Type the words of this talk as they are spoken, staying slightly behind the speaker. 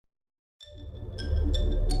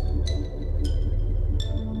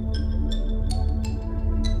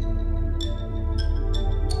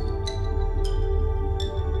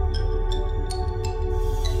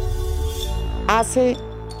Hace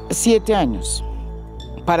 7 años,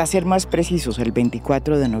 para ser más precisos, el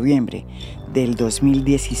 24 de noviembre del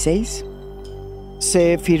 2016,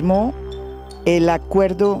 se firmó el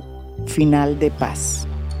acuerdo final de paz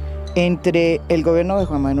entre el gobierno de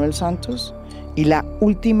Juan Manuel Santos y la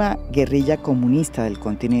última guerrilla comunista del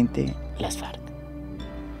continente, las FARC.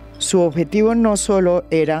 Su objetivo no solo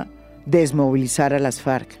era desmovilizar a las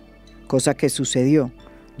FARC, cosa que sucedió.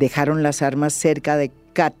 Dejaron las armas cerca de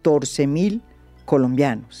 14,000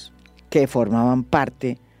 colombianos que formaban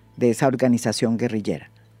parte de esa organización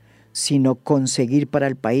guerrillera, sino conseguir para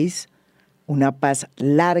el país una paz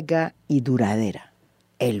larga y duradera,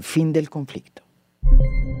 el fin del conflicto.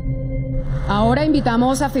 Ahora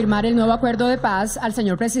invitamos a firmar el nuevo acuerdo de paz al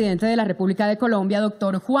señor presidente de la República de Colombia,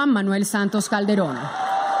 doctor Juan Manuel Santos Calderón.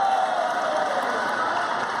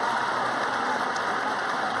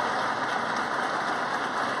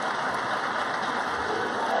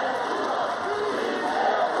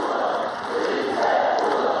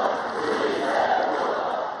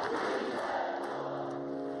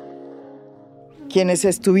 Quienes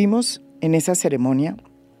estuvimos en esa ceremonia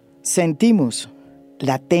sentimos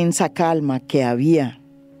la tensa calma que había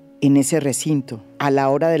en ese recinto a la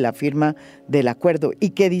hora de la firma del acuerdo y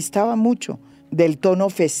que distaba mucho del tono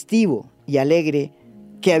festivo y alegre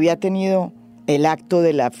que había tenido el acto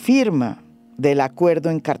de la firma del acuerdo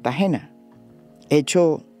en Cartagena,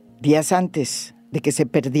 hecho días antes de que se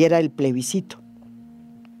perdiera el plebiscito.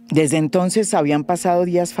 Desde entonces habían pasado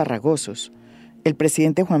días farragosos. El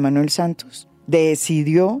presidente Juan Manuel Santos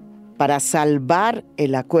decidió, para salvar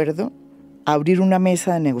el acuerdo, abrir una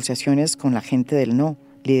mesa de negociaciones con la gente del no,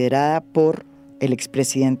 liderada por el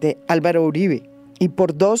expresidente Álvaro Uribe y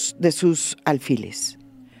por 2 de sus alfiles,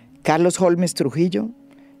 Carlos Holmes Trujillo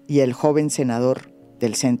y el joven senador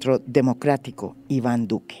del Centro Democrático, Iván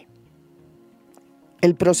Duque.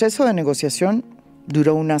 El proceso de negociación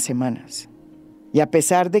duró unas semanas y a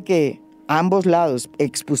pesar de que ambos lados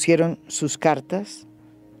expusieron sus cartas,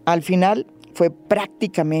 al final fue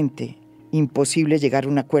prácticamente imposible llegar a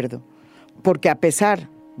un acuerdo, porque a pesar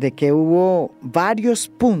de que hubo varios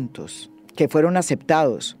puntos que fueron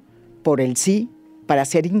aceptados por el sí para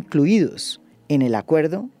ser incluidos en el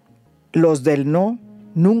acuerdo, los del no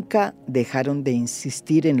nunca dejaron de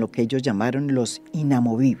insistir en lo que ellos llamaron los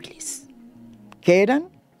inamovibles. ¿Qué eran?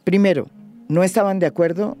 Primero, no estaban de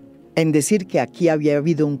acuerdo en decir que aquí había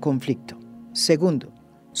habido un conflicto. Segundo,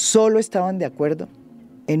 solo estaban de acuerdo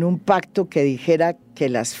en un pacto que dijera que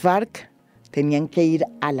las FARC tenían que ir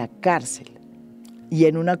a la cárcel y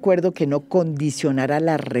en un acuerdo que no condicionara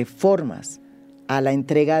las reformas a la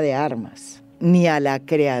entrega de armas ni a la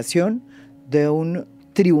creación de un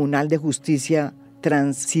tribunal de justicia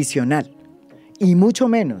transicional y mucho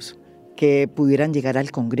menos que pudieran llegar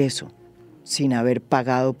al Congreso sin haber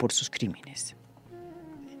pagado por sus crímenes.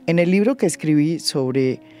 En el libro que escribí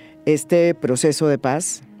sobre este proceso de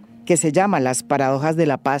paz, que se llama Las paradojas de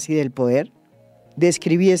la paz y del poder,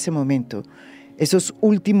 describí ese momento, esos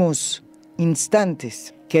últimos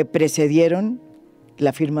instantes que precedieron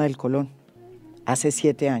la firma del Colón, hace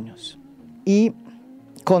 7 años. Y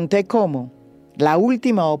conté cómo la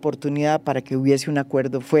última oportunidad para que hubiese un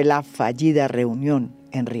acuerdo fue la fallida reunión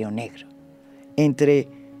en Río Negro entre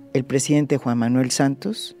el presidente Juan Manuel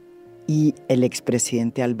Santos y el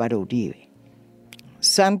expresidente Álvaro Uribe.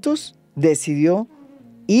 Santos decidió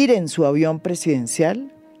ir en su avión presidencial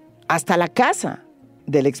hasta la casa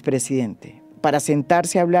del expresidente para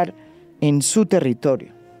sentarse a hablar en su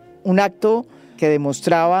territorio. Un acto que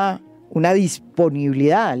demostraba una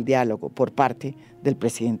disponibilidad al diálogo por parte del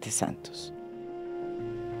presidente Santos.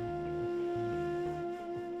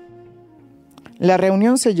 La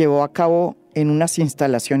reunión se llevó a cabo en unas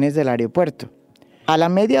instalaciones del aeropuerto. A la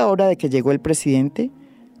media hora de que llegó el presidente,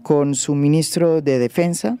 con su ministro de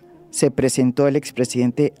Defensa, se presentó el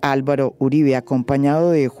expresidente Álvaro Uribe, acompañado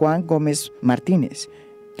de Juan Gómez Martínez,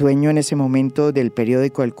 dueño en ese momento del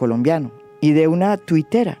periódico El Colombiano, y de una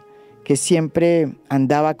tuitera que siempre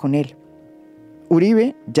andaba con él.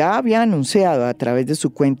 Uribe ya había anunciado a través de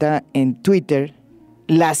su cuenta en Twitter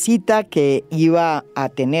la cita que iba a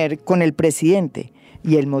tener con el presidente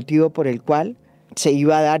y el motivo por el cual se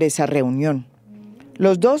iba a dar esa reunión.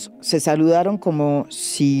 Los dos se saludaron como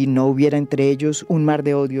si no hubiera entre ellos un mar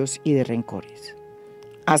de odios y de rencores.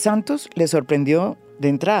 A Santos le sorprendió de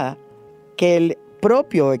entrada que el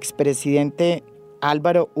propio expresidente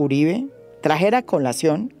Álvaro Uribe trajera a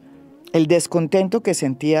colación el descontento que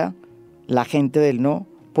sentía la gente del no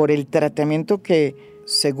por el tratamiento que,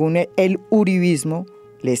 según el uribismo,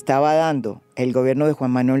 le estaba dando el gobierno de Juan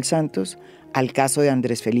Manuel Santos al caso de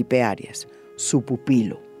Andrés Felipe Arias, su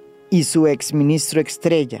pupilo, y su exministro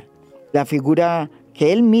estrella, la figura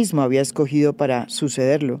que él mismo había escogido para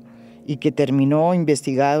sucederlo y que terminó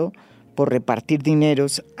investigado por repartir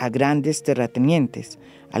dineros a grandes terratenientes,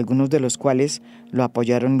 algunos de los cuales lo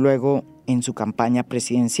apoyaron luego en su campaña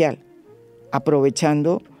presidencial,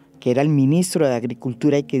 aprovechando que era el ministro de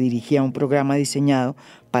Agricultura y que dirigía un programa diseñado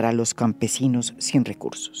para los campesinos sin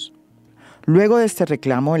recursos. Luego de este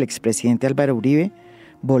reclamo, el expresidente Álvaro Uribe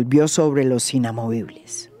volvió sobre los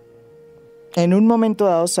inamovibles. En un momento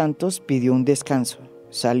dado, Santos pidió un descanso,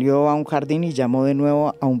 salió a un jardín y llamó de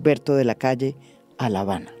nuevo a Humberto de la Calle a La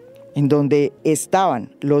Habana, en donde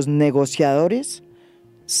estaban los negociadores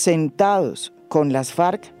sentados con las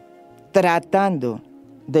FARC tratando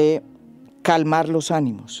de calmar los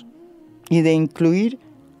ánimos y de incluir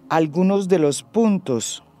algunos de los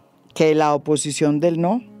puntos que la oposición del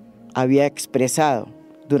no había expresado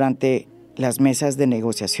durante las mesas de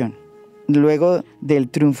negociación, luego del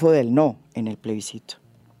triunfo del no en el plebiscito.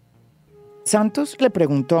 Santos le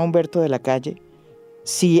preguntó a Humberto de la Calle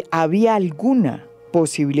si había alguna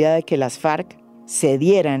posibilidad de que las FARC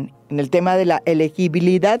cedieran en el tema de la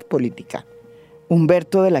elegibilidad política.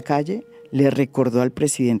 Humberto de la Calle le recordó al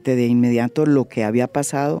presidente de inmediato lo que había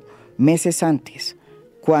pasado meses antes,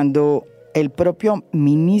 cuando el propio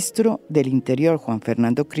ministro del Interior, Juan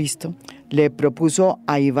Fernando Cristo, le propuso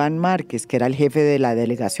a Iván Márquez, que era el jefe de la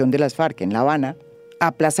delegación de las FARC en La Habana,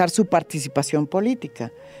 aplazar su participación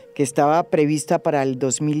política, que estaba prevista para el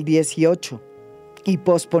 2018, y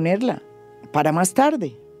posponerla para más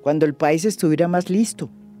tarde, cuando el país estuviera más listo.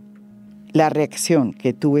 La reacción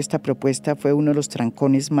que tuvo esta propuesta fue uno de los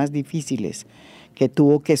trancones más difíciles que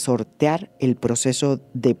tuvo que sortear el proceso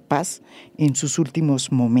de paz en sus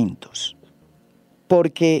últimos momentos,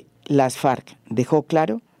 porque las FARC dejó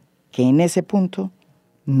claro que en ese punto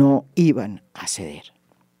no iban a ceder.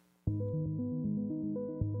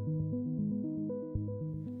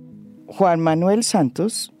 Juan Manuel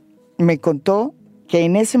Santos me contó que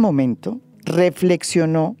en ese momento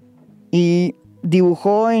reflexionó y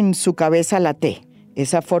dibujó en su cabeza la T,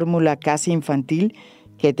 esa fórmula casi infantil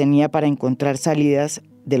que tenía para encontrar salidas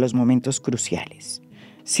de los momentos cruciales.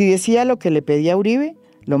 Si decía lo que le pedía Uribe,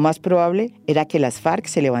 lo más probable era que las FARC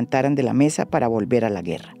se levantaran de la mesa para volver a la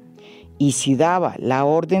guerra. Y si daba la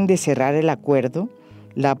orden de cerrar el acuerdo,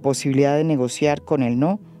 la posibilidad de negociar con el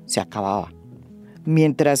no se acababa.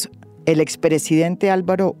 Mientras el expresidente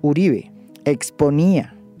Álvaro Uribe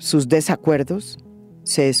exponía sus desacuerdos,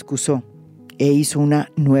 se excusó e hizo una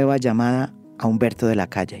nueva llamada a Humberto de la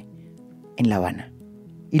Calle en La Habana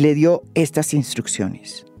y le dio estas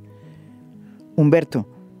instrucciones. Humberto,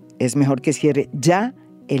 es mejor que cierre ya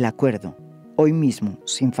el acuerdo, hoy mismo,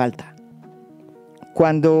 sin falta.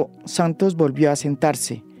 Cuando Santos volvió a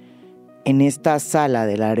sentarse en esta sala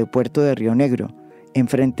del aeropuerto de Río Negro,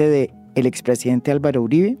 enfrente del expresidente Álvaro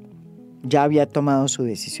Uribe, ya había tomado su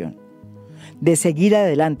decisión de seguir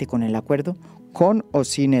adelante con el acuerdo, con o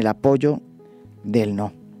sin el apoyo del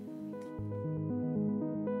no.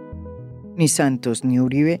 Ni Santos ni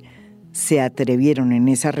Uribe se atrevieron en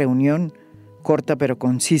esa reunión corta pero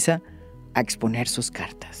concisa a exponer sus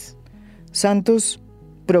cartas. Santos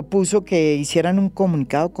propuso que hicieran un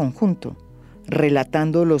comunicado conjunto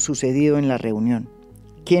relatando lo sucedido en la reunión.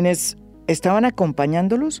 Quienes estaban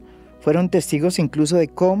acompañándolos fueron testigos incluso de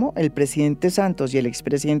cómo el presidente Santos y el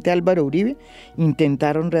expresidente Álvaro Uribe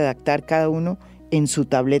intentaron redactar cada uno en su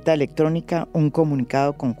tableta electrónica un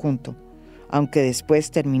comunicado conjunto, aunque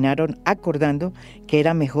después terminaron acordando que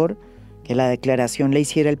era mejor que la declaración la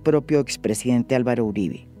hiciera el propio expresidente Álvaro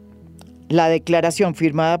Uribe. La declaración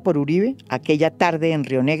firmada por Uribe aquella tarde en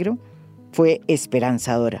Río Negro fue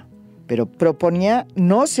esperanzadora, pero proponía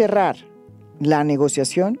no cerrar la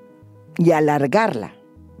negociación y alargarla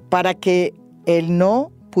para que el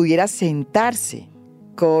no pudiera sentarse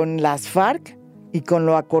con las FARC y con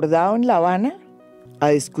lo acordado en La Habana a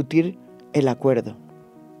discutir el acuerdo.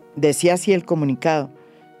 Decía así el comunicado,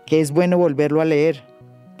 que es bueno volverlo a leer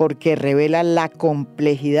porque revela la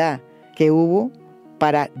complejidad que hubo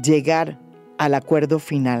para llegar al acuerdo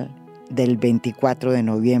final del 24 de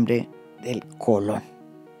noviembre del Colón,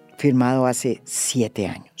 firmado hace 7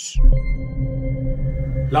 años.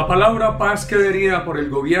 La palabra paz queda herida por el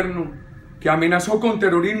gobierno que amenazó con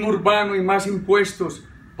terrorismo urbano y más impuestos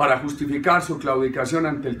para justificar su claudicación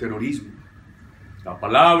ante el terrorismo. La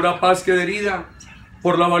palabra paz queda herida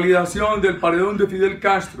por la validación del paredón de Fidel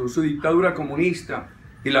Castro, su dictadura comunista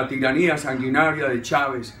y la tiranía sanguinaria de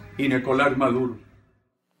Chávez y Nicolás Maduro.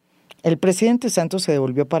 El presidente Santos se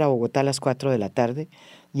devolvió para Bogotá a las 4 de la tarde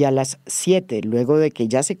y a las 7, luego de que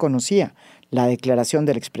ya se conocía la declaración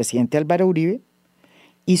del expresidente Álvaro Uribe,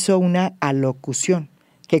 hizo una alocución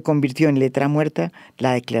que convirtió en letra muerta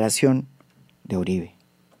la declaración de Uribe.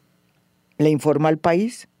 Le informó al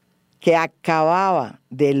país que acababa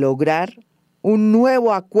de lograr un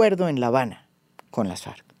nuevo acuerdo en La Habana con las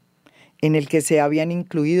FARC, en el que se habían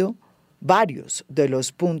incluido varios de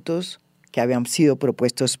los puntos que habían sido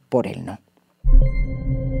propuestos por él, ¿no?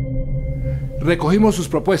 Recogimos sus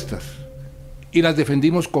propuestas y las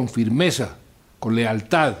defendimos con firmeza, con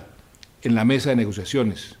lealtad en la mesa de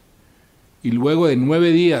negociaciones. Y luego de 9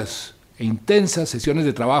 días e intensas sesiones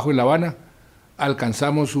de trabajo en La Habana,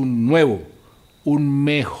 alcanzamos un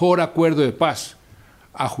mejor acuerdo de paz,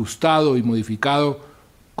 ajustado y modificado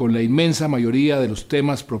con la inmensa mayoría de los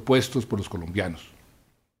temas propuestos por los colombianos.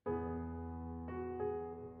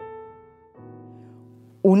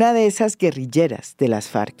 Una de esas guerrilleras de las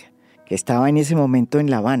FARC, que estaba en ese momento en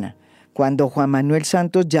La Habana, cuando Juan Manuel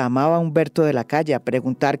Santos llamaba a Humberto de la Calle a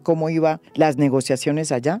preguntar cómo iban las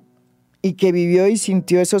negociaciones allá, y que vivió y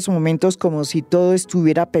sintió esos momentos como si todo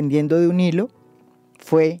estuviera pendiendo de un hilo,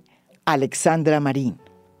 fue Alexandra Marín,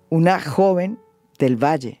 una joven del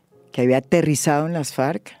Valle que había aterrizado en las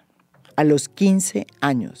FARC a los 15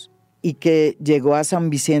 años y que llegó a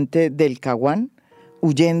San Vicente del Caguán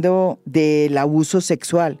huyendo del abuso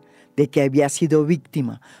sexual de que había sido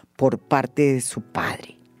víctima por parte de su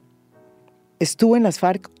padre. Estuvo en las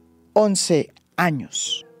FARC 11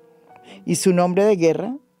 años y su nombre de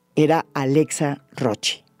guerra era Alexa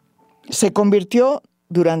Rochi. Se convirtió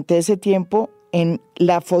durante ese tiempo en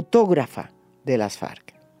la fotógrafa de las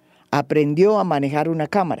FARC. Aprendió a manejar una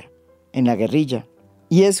cámara en la guerrilla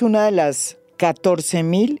y es una de las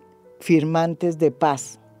 14,000 firmantes de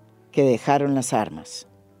paz que dejaron las armas.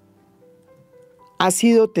 Ha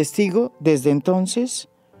sido testigo desde entonces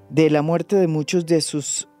de la muerte de muchos de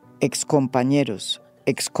sus excompañeros,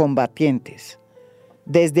 excombatientes.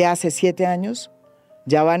 Desde hace 7 años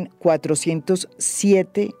ya van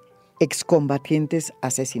 407 excombatientes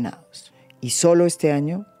asesinados y solo este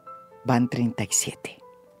año van 37,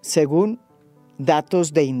 según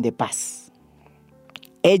datos de Indepaz.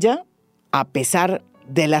 Ella, a pesar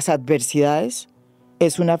de las adversidades,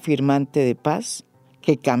 es una firmante de paz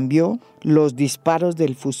que cambió los disparos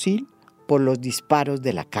del fusil por los disparos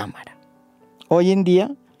de la cámara. Hoy en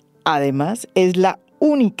día, además, es la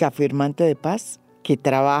única firmante de paz que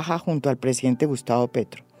trabaja junto al presidente Gustavo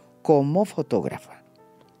Petro como fotógrafa.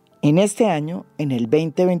 En este año, en el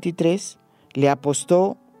 2023, le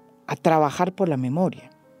apostó a trabajar por la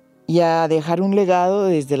memoria y a dejar un legado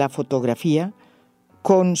desde la fotografía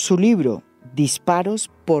con su libro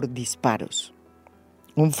Disparos por Disparos,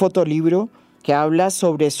 un fotolibro que habla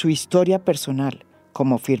sobre su historia personal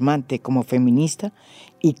como firmante, como feminista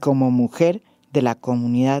y como mujer de la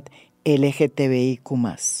comunidad LGTBIQ+.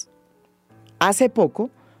 Hace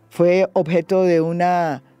poco fue objeto de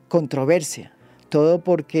una controversia, todo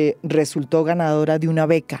porque resultó ganadora de una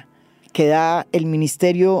beca que da el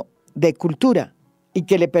Ministerio de Cultura y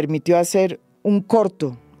que le permitió hacer un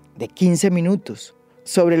corto de 15 minutos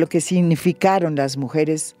sobre lo que significaron las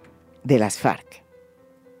mujeres de las FARC.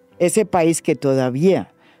 Ese país que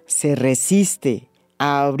todavía se resiste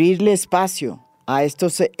a abrirle espacio a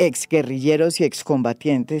estos exguerrilleros y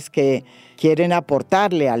excombatientes que quieren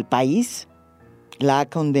aportarle al país, la ha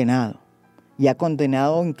condenado. Y ha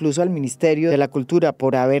condenado incluso al Ministerio de la Cultura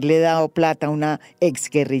por haberle dado plata a una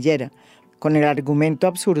exguerrillera, con el argumento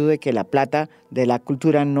absurdo de que la plata de la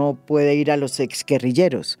cultura no puede ir a los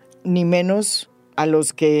exguerrilleros, ni menos a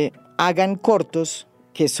los que hagan cortos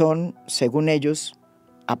que son, según ellos,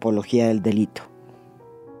 apología del delito.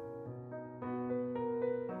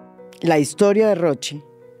 La historia de Rochi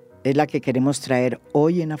es la que queremos traer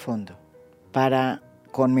hoy en A Fondo para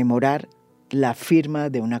conmemorar la firma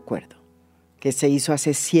de un acuerdo que se hizo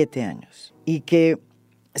hace 7 años y que,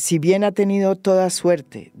 si bien ha tenido toda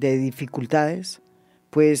suerte de dificultades,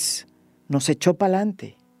 pues nos echó para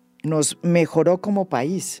adelante, nos mejoró como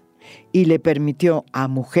país y le permitió a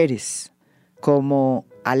mujeres como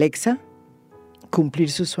Alexa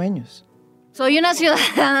cumplir sus sueños. Soy una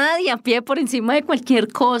ciudadana de a pie por encima de cualquier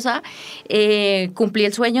cosa. Cumplí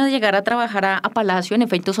el sueño de llegar a trabajar a Palacio. En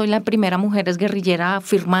efecto, soy la primera mujer guerrillera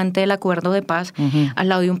firmante del acuerdo de paz al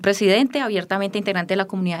lado de un presidente abiertamente integrante de la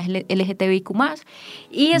comunidad LGTBIQ+.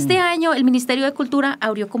 Y este año el Ministerio de Cultura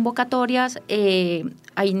abrió convocatorias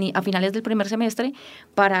a finales del primer semestre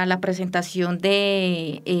para la presentación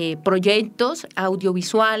de proyectos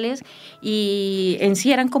audiovisuales y en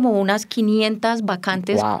sí eran como unas 500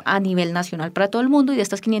 vacantes a nivel nacional para todo el mundo y de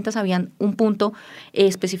estas 500 habían un punto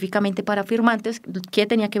específicamente para firmantes que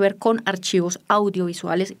tenía que ver con archivos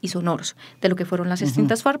audiovisuales y sonoros de lo que fueron las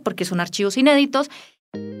extintas FARC porque son archivos inéditos.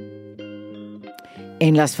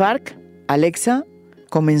 En las FARC, Alexa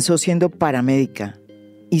comenzó siendo paramédica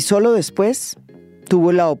y solo después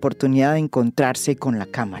tuvo la oportunidad de encontrarse con la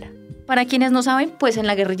cámara. Para quienes no saben, pues en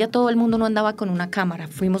la guerrilla todo el mundo no andaba con una cámara.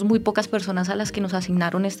 Fuimos muy pocas personas a las que nos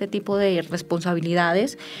asignaron este tipo de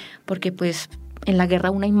responsabilidades, porque pues en la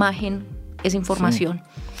guerra una imagen es información.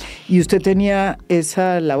 Sí. ¿Y usted tenía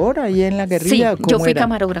esa labor ahí en la guerrilla? Sí, yo fui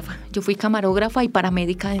camarógrafa. Yo fui camarógrafa y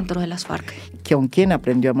paramédica dentro de las FARC. ¿Con quién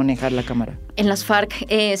aprendió a manejar la cámara? En las FARC,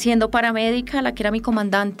 siendo paramédica, la que era mi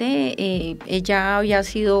comandante, ella había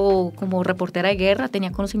sido como reportera de guerra,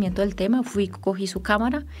 tenía conocimiento del tema, cogí su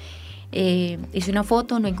cámara, hice una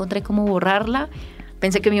foto, no encontré cómo borrarla,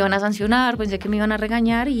 pensé que me iban a sancionar, pensé que me iban a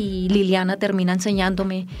regañar y Liliana termina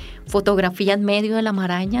enseñándome fotografía en medio de la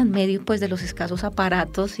maraña, en medio pues de los escasos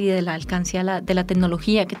aparatos y de la alcance de la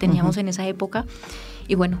tecnología que teníamos en esa época.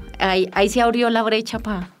 Y bueno, ahí se abrió la brecha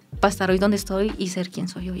para estar hoy donde estoy y ser quien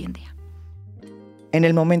soy hoy en día. En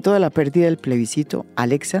el momento de la pérdida del plebiscito,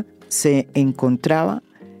 Alexa se encontraba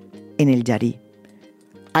en el Yarí,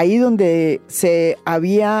 ahí donde se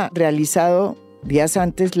había realizado días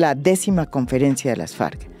antes la 10ª conferencia de las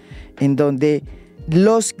FARC, en donde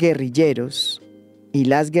los guerrilleros y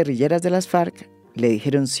las guerrilleras de las FARC le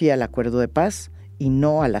dijeron sí al acuerdo de paz y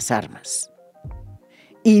no a las armas.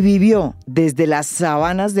 Y vivió desde las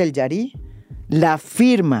sabanas del Yarí la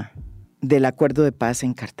firma del acuerdo de paz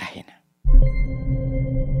en Cartagena.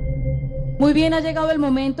 Muy bien, ha llegado el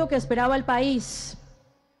momento que esperaba el país,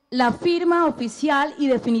 la firma oficial y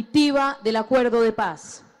definitiva del acuerdo de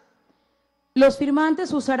paz. Los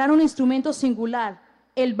firmantes usarán un instrumento singular,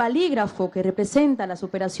 el balígrafo, que representa la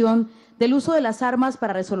superación del uso de las armas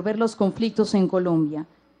para resolver los conflictos en Colombia.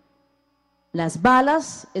 Las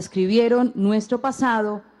balas escribieron nuestro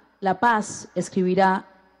pasado, la paz escribirá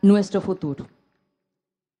nuestro futuro.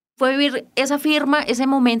 Fue vivir esa firma, ese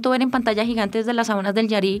momento, ver en pantalla gigantes de las sabanas del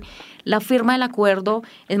Yarí, la firma del acuerdo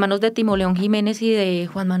en manos de Timoleón Jiménez y de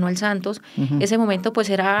Juan Manuel Santos. Ese momento pues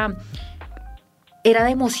era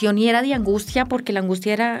de emoción y era de angustia, porque la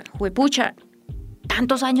angustia era, juepucha,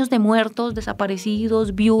 tantos años de muertos,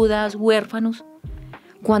 desaparecidos, viudas, huérfanos,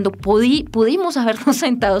 cuando pudimos habernos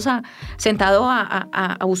sentado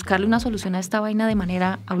a buscarle una solución a esta vaina de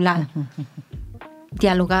manera hablada,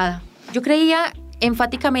 dialogada. Yo creía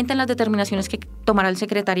enfáticamente en las determinaciones que tomará el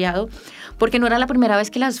secretariado, porque no era la primera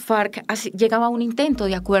vez que las FARC llegaba a un intento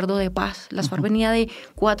de acuerdo de paz. Las FARC venía de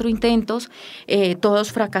 4 intentos,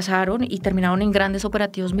 todos fracasaron y terminaron en grandes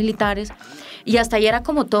operativos militares, y hasta ahí era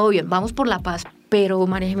como todo bien, vamos por la paz. Pero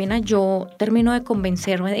María Jimena, yo termino de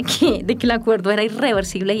convencerme de que el acuerdo era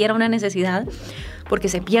irreversible y era una necesidad, porque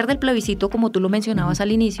se pierde el plebiscito, como tú lo mencionabas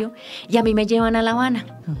al inicio, y a mí me llevan a La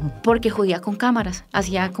Habana, porque jodía con cámaras,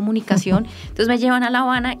 hacía comunicación, entonces me llevan a La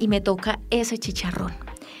Habana y me toca ese chicharrón,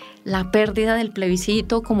 la pérdida del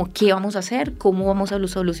plebiscito, como qué vamos a hacer, cómo vamos a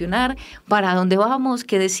solucionar, para dónde vamos,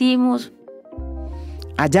 qué decimos.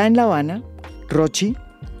 Allá en La Habana, Rochi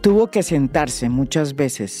tuvo que sentarse muchas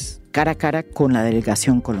veces cara a cara con la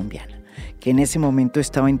delegación colombiana, que en ese momento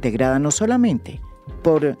estaba integrada no solamente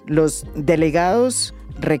por los delegados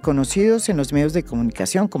reconocidos en los medios de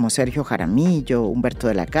comunicación como Sergio Jaramillo, Humberto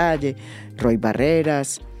de la Calle, Roy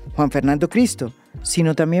Barreras, Juan Fernando Cristo,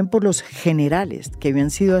 sino también por los generales que habían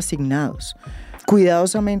sido asignados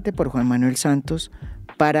cuidadosamente por Juan Manuel Santos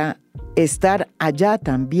para estar allá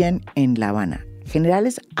también en La Habana.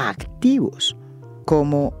 Generales activos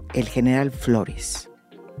como el general Flores,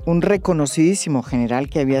 un reconocidísimo general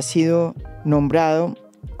que había sido nombrado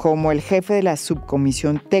como el jefe de la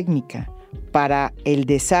subcomisión técnica para el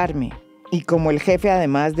desarme y como el jefe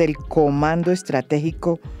además del comando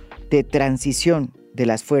estratégico de transición de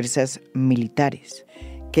las fuerzas militares,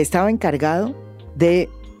 que estaba encargado de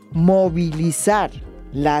movilizar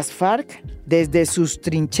las FARC desde sus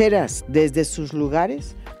trincheras, desde sus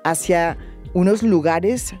lugares, hacia unos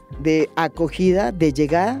lugares de acogida, de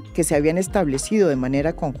llegada, que se habían establecido de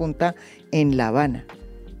manera conjunta en La Habana.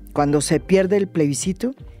 Cuando se pierde el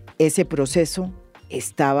plebiscito, ese proceso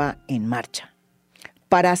estaba en marcha.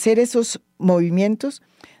 Para hacer esos movimientos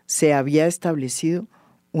se había establecido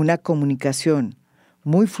una comunicación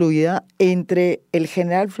muy fluida entre el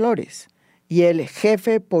general Flores y el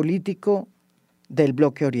jefe político del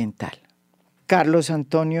bloque oriental, Carlos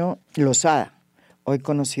Antonio Lozada, hoy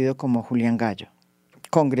conocido como Julián Gallo,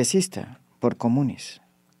 congresista por Comunes.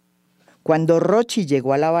 Cuando Rochi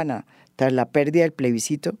llegó a La Habana tras la pérdida del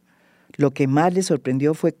plebiscito, lo que más le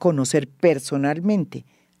sorprendió fue conocer personalmente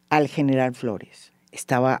al general Flores.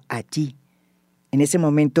 Estaba allí, en ese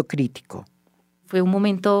momento crítico. Fue un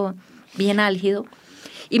momento bien álgido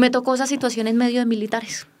y me tocó esa situación en medio de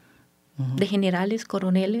militares, de generales,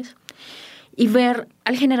 coroneles, y ver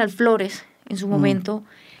al general Flores en su momento.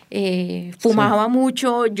 Fumaba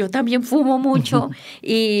mucho, yo también fumo mucho.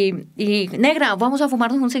 Y negra, vamos a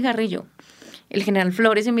fumarnos un cigarrillo. El general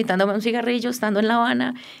Flores invitándome a un cigarrillo, estando en La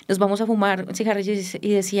Habana, nos vamos a fumar un cigarrillo y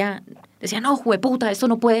decía, no, jueputa, esto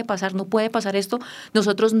no puede pasar esto.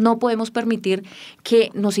 Nosotros no podemos permitir que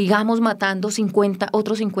nos sigamos matando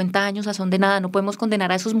otros 50 años a son de nada. No podemos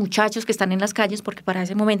condenar a esos muchachos que están en las calles, porque para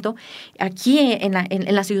ese momento aquí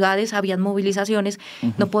en las ciudades habían movilizaciones.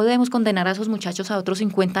 No podemos condenar a esos muchachos a otros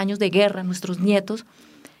 50 años de guerra, nuestros nietos.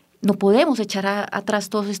 No podemos echar atrás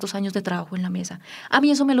todos estos años de trabajo en la mesa. A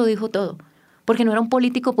mí eso me lo dijo todo. Porque no era un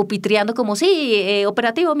político pupitreando como,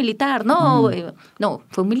 operativo militar, no, no,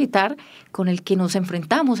 fue un militar con el que nos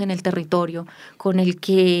enfrentamos en el territorio, con el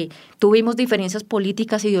que tuvimos diferencias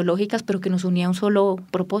políticas, ideológicas, pero que nos unía un solo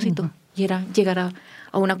propósito, y era llegar a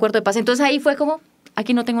un acuerdo de paz. Entonces ahí fue como,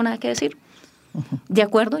 aquí no tengo nada que decir, de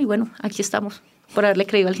acuerdo, y bueno, aquí estamos, por haberle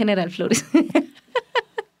creído al general Flores.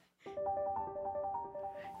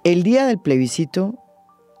 El día del plebiscito,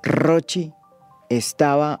 Rochi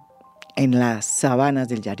estaba en las sabanas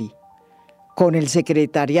del Yarí, con el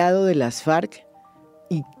secretariado de las FARC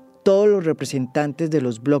y todos los representantes de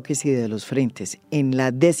los bloques y de los frentes, en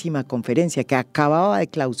la 10ª conferencia que acababa de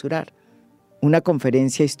clausurar, una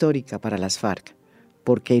conferencia histórica para las FARC,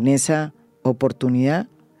 porque en esa oportunidad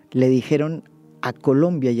le dijeron a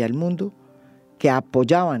Colombia y al mundo que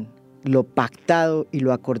apoyaban lo pactado y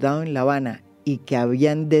lo acordado en La Habana y que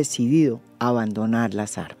habían decidido abandonar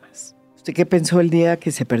las armas. ¿Usted qué pensó el día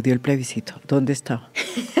que se perdió el plebiscito? ¿Dónde estaba?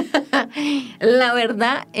 La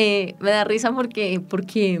verdad, me da risa porque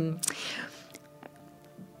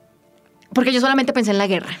yo solamente pensé en la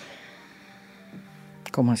guerra.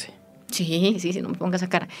 ¿Cómo así? Sí, no me pongas esa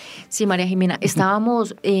cara. Sí, María Jimena,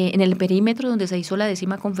 estábamos en el perímetro donde se hizo la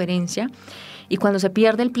 10ª conferencia, y cuando se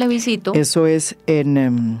pierde el plebiscito... Eso es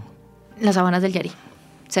en... las sabanas del Yarí,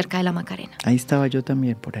 cerca de la Macarena. Ahí estaba yo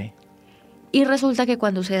también, por ahí. Y resulta que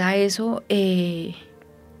cuando se da eso,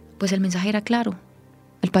 pues el mensaje era claro: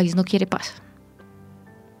 el país no quiere paz.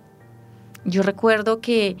 Yo recuerdo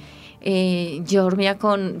que yo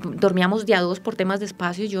dormíamos de a dos por temas de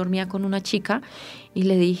espacio. Yo dormía con una chica y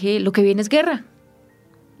le dije, lo que viene es guerra.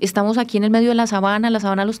 Estamos aquí en el medio de la sabana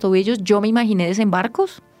a los tobillos. Yo me imaginé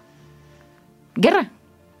desembarcos. Guerra.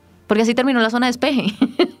 Porque así terminó la zona de despeje.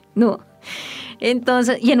 No.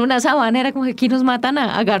 Entonces, y en una sabana era como que aquí nos matan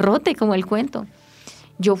a garrote, como el cuento.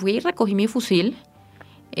 Yo fui y recogí mi fusil,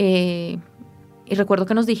 y recuerdo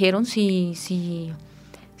que nos dijeron si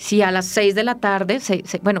a las 6 de la tarde,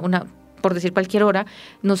 por decir cualquier hora,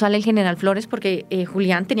 no sale el general Flores, porque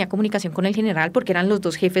Julián tenía comunicación con el general, porque eran los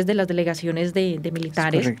dos jefes de las delegaciones de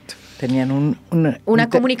militares. Correcto. Tenían una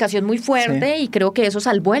comunicación muy fuerte, sí. Y creo que eso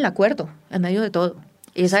salvó el acuerdo en medio de todo.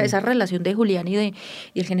 Esa relación de Julián y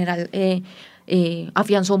el general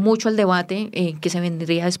afianzó mucho el debate que se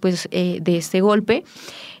vendría después de este golpe,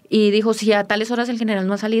 y dijo, si a tales horas el general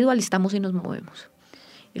no ha salido, alistamos y nos movemos.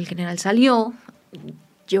 El general salió,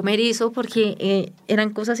 yo me erizo porque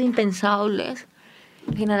eran cosas impensables.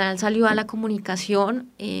 El general salió a la comunicación,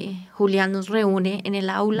 Julián nos reúne en el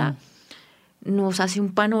aula, nos hace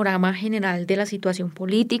un panorama general de la situación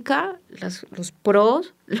política, los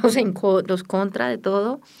pros, los contra de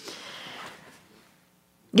todo.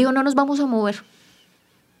 Digo, no nos vamos a mover.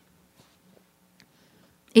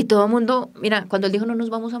 Y todo el mundo, mira, cuando él dijo no nos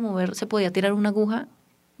vamos a mover, se podía tirar una aguja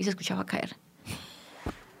y se escuchaba caer.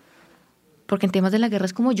 Porque en temas de la guerra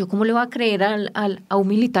es como, yo cómo le voy a creer a un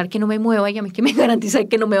militar que no me mueva, y a mí que me garantiza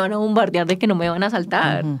que no me van a bombardear, de que no me van a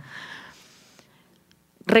asaltar.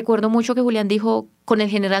 Recuerdo mucho que Julián dijo, con el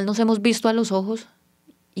general nos hemos visto a los ojos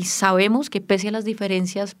y sabemos que pese a las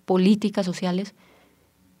diferencias políticas, sociales,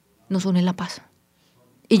 nos une la paz.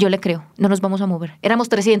 Y yo le creo, no nos vamos a mover. Éramos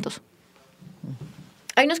 300.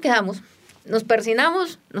 Ahí nos quedamos, nos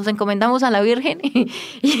persinamos, nos encomendamos a la Virgen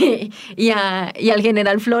y al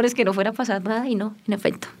general Flores que no fuera a pasar nada, y no, en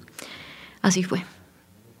efecto, así fue.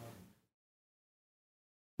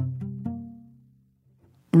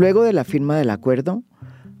 Luego de la firma del acuerdo,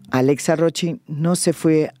 Alexa Rochi no se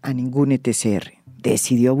fue a ningún ETCR,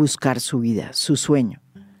 decidió buscar su vida, su sueño.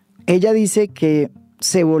 Ella dice que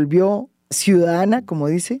se volvió ciudadana, como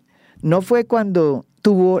dice, no fue cuando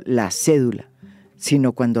tuvo la cédula,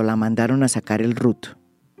 sino cuando la mandaron a sacar el RUT,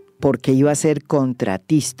 porque iba a ser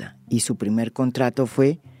contratista, y su primer contrato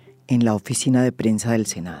fue en la oficina de prensa del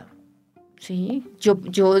Senado. Sí,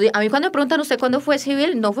 a mí cuando me preguntan usted cuándo fue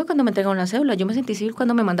civil, no fue cuando me entregaron la cédula, yo me sentí civil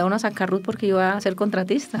cuando me mandaron a sacar RUT porque iba a ser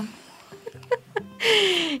contratista.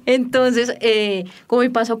 Entonces, como mi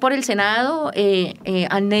paso por el Senado,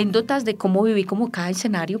 anécdotas de cómo viví como cada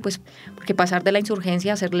escenario, pues porque pasar de la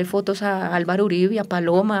insurgencia a hacerle fotos a Álvaro Uribe, a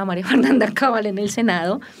Paloma, a María Fernanda Cabal en el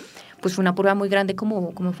Senado, pues fue una prueba muy grande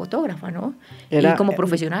como fotógrafa, ¿no? Y como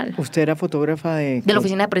profesional. ¿Usted era fotógrafa de la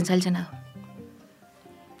oficina de prensa del Senado.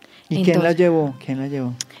 ¿Y entonces, quién la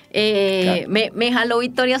llevó? Me jaló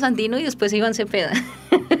Victoria Sandino y después Iván Cepeda.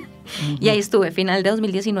 Y ahí estuve, final de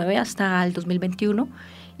 2019 hasta el 2021.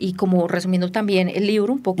 Y como resumiendo también el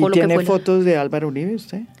libro, un poco ¿Y lo que fue... tiene fotos de Álvaro Uribe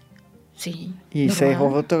usted? Sí. ¿Y se dejó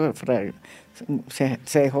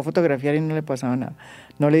fotografiar y no le pasaba nada?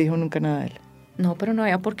 ¿No le dijo nunca nada a él? No, pero no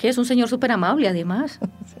había por qué. Es un señor súper amable, además.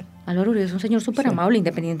 Álvaro Uribe es un señor súper amable,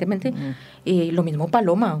 independientemente. Lo mismo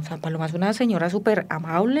Paloma. O sea, Paloma es una señora súper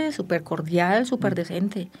amable, súper cordial, súper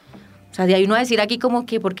decente. O sea, de ahí uno a decir aquí como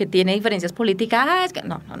que porque tiene diferencias políticas, es que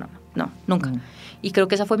no, nunca. Y creo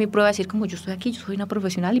que esa fue mi prueba de decir como yo estoy aquí, yo soy una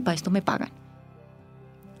profesional y para esto me pagan.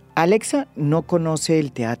 Alexa no conoce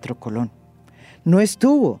el Teatro Colón. No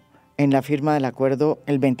estuvo en la firma del acuerdo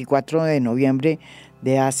el 24 de noviembre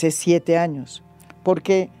de hace 7 años,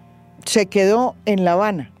 porque se quedó en La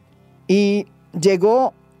Habana y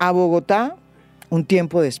llegó a Bogotá un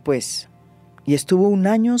tiempo después y estuvo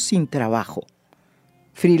 1 año sin trabajo,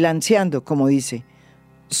 freelanceando, como dice,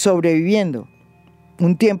 sobreviviendo,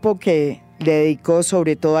 un tiempo que le dedicó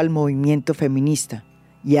sobre todo al movimiento feminista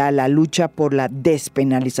y a la lucha por la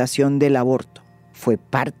despenalización del aborto. Fue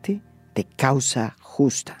parte de Causa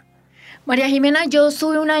Justa. María Jimena, yo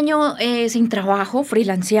estuve 1 año sin trabajo,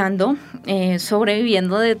 freelanceando,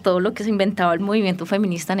 sobreviviendo de todo lo que se inventaba el movimiento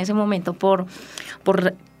feminista en ese momento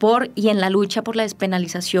y en la lucha por la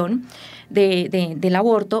despenalización del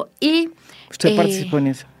aborto. Y ¿usted participó en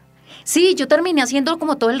eso? Sí, yo terminé haciendo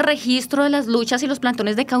como todo el registro de las luchas y los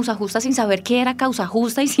plantones de Causa Justa sin saber qué era Causa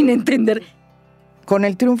Justa y sin entender. Con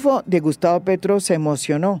el triunfo de Gustavo Petro se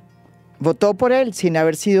emocionó. Votó por él sin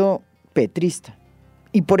haber sido petrista.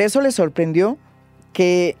 Y por eso le sorprendió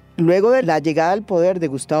que luego de la llegada al poder de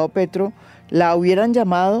Gustavo Petro, la hubieran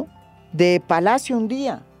llamado de Palacio un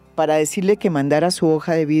día para decirle que mandara su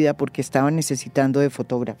hoja de vida porque estaban necesitando de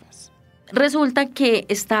fotógrafas. Resulta que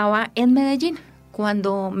estaba en Medellín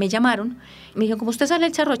cuando me llamaron. Me dijeron, ¿cómo usted es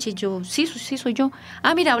Alexa Rochi? Y yo, sí, soy yo.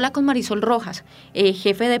 Ah, mira, habla con Marisol Rojas,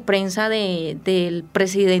 jefe de prensa del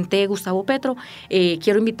presidente Gustavo Petro.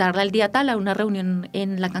 Quiero invitarla al día tal a una reunión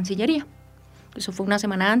en la Cancillería. Eso fue 1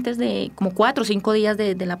 semana antes, de como 4 o 5 días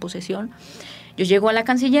de la posesión. Yo llego a la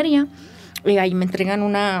Cancillería, ahí me entregan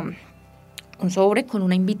un sobre con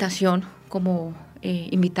una invitación como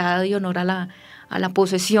invitada de honor a la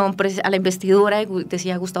posesión, a la investidura,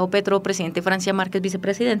 decía Gustavo Petro, presidente, Francia Márquez,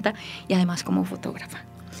 vicepresidenta, y además como fotógrafa.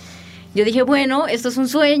 Yo dije, bueno, esto es un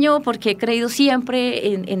sueño porque he creído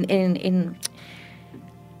siempre en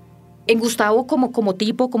Gustavo como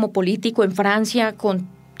tipo, como político en Francia, con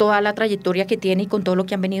toda la trayectoria que tiene y con todo lo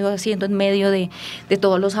que han venido haciendo en medio de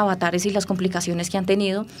todos los avatares y las complicaciones que han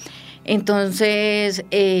tenido. Entonces,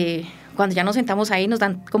 cuando ya nos sentamos ahí, nos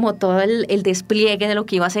dan como todo el despliegue de lo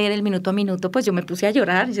que iba a ser el minuto a minuto, pues yo me puse a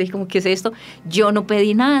llorar. Y dije, como, ¿qué es esto? Yo no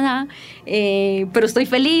pedí nada, pero estoy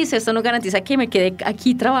feliz. Esto no garantiza que me quede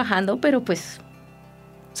aquí trabajando, pero pues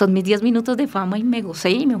son mis 10 minutos de fama y me gocé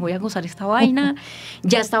y me voy a gozar esta vaina.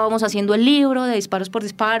 Ya estábamos haciendo el libro de disparos por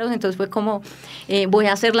disparos, entonces fue como, voy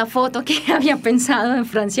a hacer la foto que había pensado en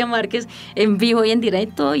Francia Márquez en vivo y en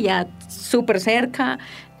directo, ya súper cerca.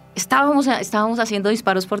 Estábamos haciendo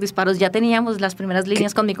disparos por disparos, ya teníamos las primeras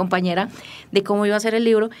líneas con mi compañera de cómo iba a ser el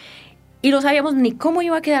libro y no sabíamos ni cómo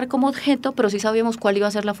iba a quedar como objeto, pero sí sabíamos cuál iba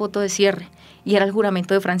a ser la foto de cierre y era el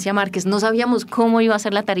juramento de Francia Márquez. No sabíamos cómo iba a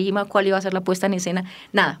ser la tarima, cuál iba a ser la puesta en escena,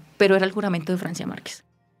 nada, pero era el juramento de Francia Márquez.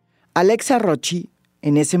 Alexa Rochi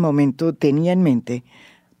en ese momento tenía en mente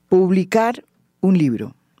publicar un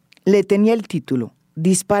libro. Le tenía el título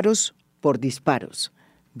Disparos por disparos.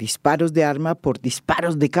 Disparos de arma por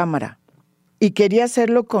disparos de cámara. Y quería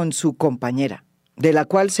hacerlo con su compañera, de la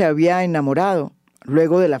cual se había enamorado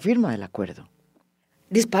luego de la firma del acuerdo.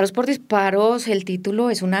 Disparos por disparos, el título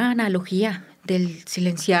es una analogía del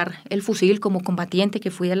silenciar el fusil como combatiente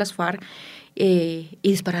que fui de las FARC y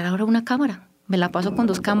disparar ahora una cámara. Me la paso con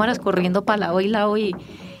 2 cámaras corriendo para lado y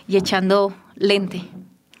echando lente.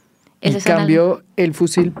 Y cambió el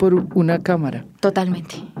fusil por una cámara.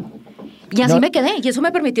 Totalmente. Y así me quedé, y eso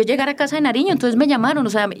me permitió llegar a casa de Nariño, entonces me llamaron, o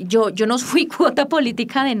sea, yo no fui cuota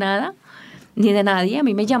política de nada, ni de nadie, a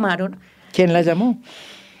mí me llamaron. ¿Quién la llamó?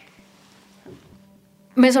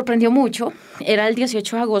 Me sorprendió mucho, era el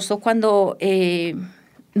 18 de agosto cuando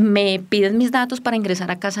me piden mis datos para ingresar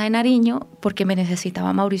a casa de Nariño porque me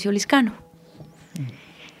necesitaba Mauricio Liscano.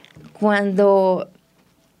 Cuando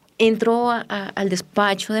entro al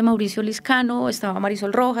despacho de Mauricio Liscano, estaba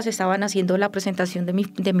Marisol Rojas, estaban haciendo la presentación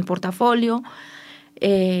de mi portafolio.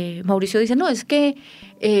 Mauricio dice, no, es que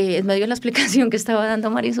en medio de la explicación que estaba dando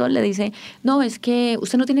Marisol, le dice, no, es que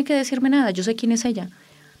usted no tiene que decirme nada, yo sé quién es ella.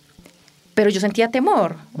 Pero yo sentía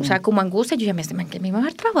temor, o sea, como angustia. Yo dije, que me iba a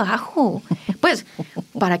dar trabajo. Pues,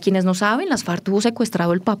 para quienes no saben, las FARC tuvo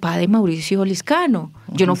secuestrado el papá de Mauricio Liscano.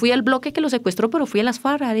 Yo no fui al bloque que lo secuestró, pero fui a las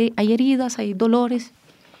FARC. Hay heridas, hay dolores,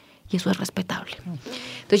 y eso es respetable.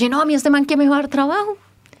 Entonces yo, no, a mí este man que me va a dar trabajo.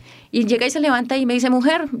 Y llega y se levanta y me dice,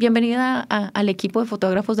 mujer, bienvenida al equipo de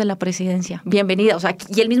fotógrafos de la presidencia. Bienvenida. O sea,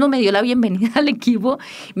 y él mismo me dio la bienvenida al equipo,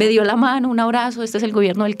 me dio la mano, un abrazo, este es el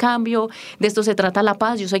gobierno del cambio, de esto se trata la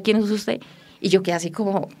paz, yo sé quién es usted. Y yo quedé así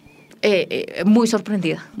como muy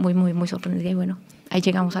sorprendida, muy sorprendida. Y bueno, ahí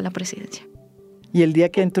llegamos a la presidencia. ¿Y el día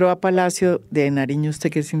que entró a Palacio de Nariño, usted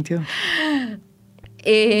qué sintió?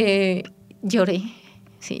 Lloré.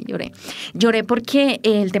 Sí, lloré. Lloré porque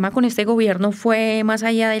el tema con este gobierno fue más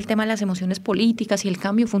allá del tema de las emociones políticas y el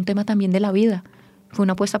cambio, fue un tema también de la vida. Fue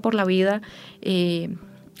una apuesta por la vida.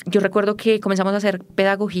 Yo recuerdo que comenzamos a hacer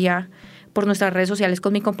pedagogía por nuestras redes sociales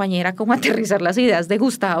con mi compañera, como aterrizar las ideas de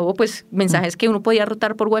Gustavo, pues mensajes que uno podía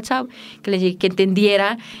rotar por WhatsApp, que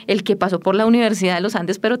entendiera el que pasó por la Universidad de los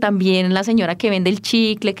Andes, pero también la señora que vende el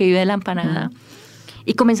chicle, que vive de la empanada.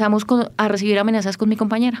 Y comenzamos a recibir amenazas con mi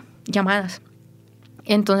compañera, llamadas.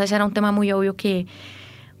 Entonces era un tema muy obvio que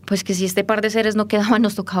si este par de seres no quedaban,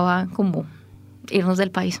 nos tocaba como irnos del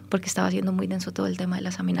país, porque estaba siendo muy denso todo el tema de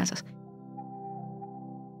las amenazas.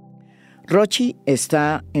 Rochi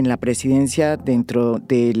está en la presidencia dentro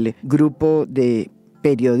del grupo de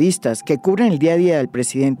periodistas que cubren el día a día del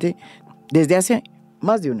presidente desde hace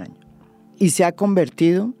más de un año y se ha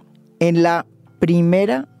convertido en la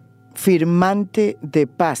primera firmante de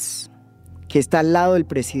paz que está al lado del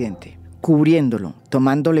presidente, cubriéndolo,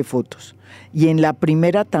 tomándole fotos, y en la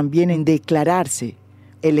primera también en declararse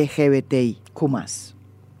LGBTIQ+.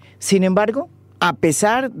 Sin embargo, a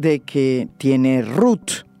pesar de que tiene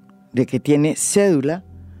RUT, de que tiene cédula,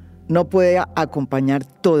 no puede acompañar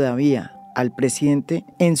todavía al presidente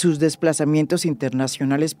en sus desplazamientos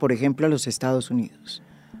internacionales, por ejemplo, a los Estados Unidos.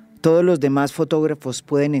 Todos los demás fotógrafos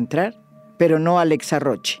pueden entrar, pero no Alexa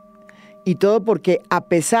Rochi. Y todo porque, a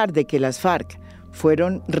pesar de que las FARC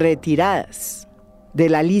fueron retiradas de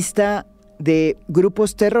la lista de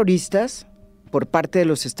grupos terroristas por parte de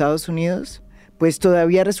los Estados Unidos, pues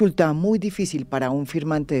todavía resulta muy difícil para un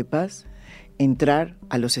firmante de paz entrar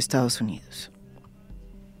a los Estados Unidos.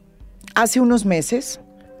 Hace unos meses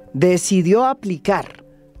decidió aplicar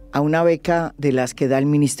a una beca de las que da el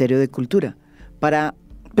Ministerio de Cultura para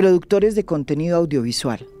productores de contenido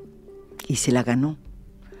audiovisual y se la ganó.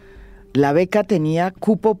 La beca tenía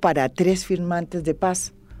cupo para 3 firmantes de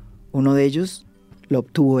paz. Uno de ellos lo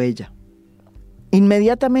obtuvo ella.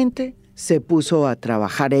 Inmediatamente se puso a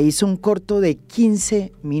trabajar e hizo un corto de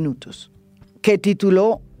 15 minutos que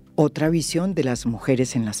tituló Otra visión de las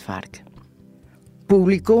mujeres en las FARC.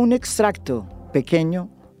 Publicó un extracto pequeño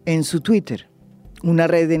en su Twitter, una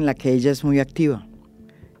red en la que ella es muy activa,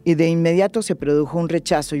 y de inmediato se produjo un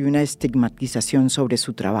rechazo y una estigmatización sobre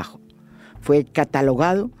su trabajo. Fue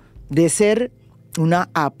catalogado de ser una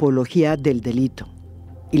apología del delito.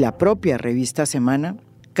 Y la propia revista Semana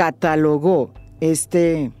catalogó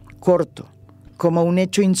este corto como un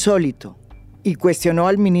hecho insólito y cuestionó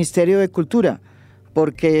al Ministerio de Cultura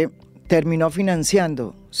porque terminó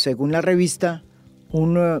financiando, según la revista,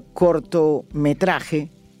 un cortometraje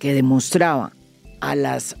que demostraba a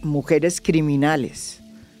las mujeres criminales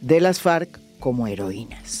de las FARC como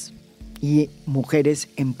heroínas y mujeres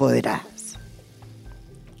empoderadas.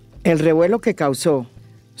 El revuelo que causó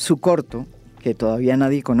su corto, que todavía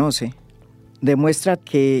nadie conoce, demuestra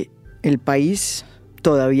que el país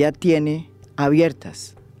todavía tiene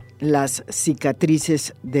abiertas las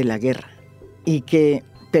cicatrices de la guerra y que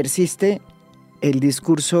persiste el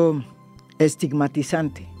discurso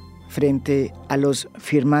estigmatizante frente a los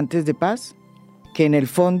firmantes de paz, que en el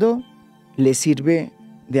fondo le sirve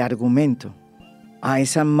de argumento a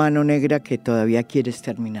esa mano negra que todavía quiere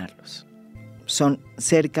exterminarlos. Son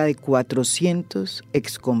cerca de 400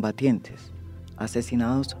 excombatientes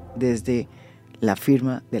asesinados desde la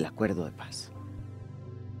firma del acuerdo de paz.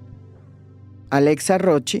 Alexa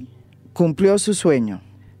Rochi cumplió su sueño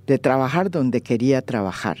de trabajar donde quería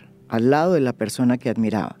trabajar, al lado de la persona que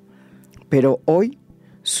admiraba. Pero hoy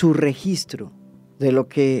su registro de lo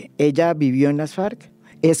que ella vivió en las FARC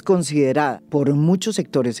es considerada por muchos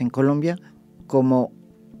sectores en Colombia como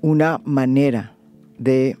una manera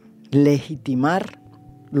de legitimar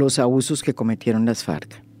los abusos que cometieron las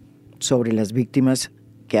FARC sobre las víctimas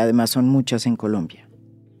que además son muchas en Colombia.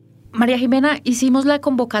 María Jimena, hicimos la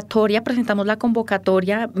convocatoria, presentamos la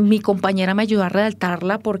convocatoria, mi compañera me ayudó a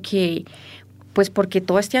redactarla porque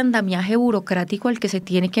todo este andamiaje burocrático al que se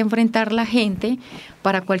tiene que enfrentar la gente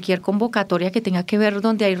para cualquier convocatoria que tenga que ver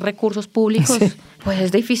donde hay recursos públicos, sí, pues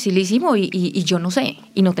es dificilísimo y yo no sé,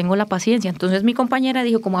 y no tengo la paciencia. Entonces mi compañera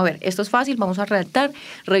dijo como, a ver, esto es fácil, vamos a redactar,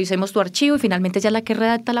 revisemos tu archivo, y finalmente ella es la que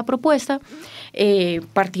redacta la propuesta,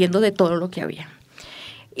 partiendo de todo lo que había.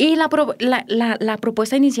 Y la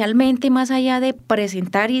propuesta inicialmente, más allá de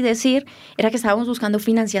presentar y decir, era que estábamos buscando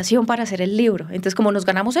financiación para hacer el libro. Entonces, como nos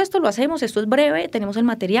ganamos esto, lo hacemos, esto es breve, tenemos el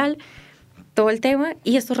material, todo el tema,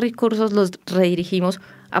 y estos recursos los redirigimos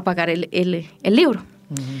a pagar el libro.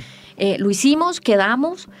 Uh-huh. Lo hicimos,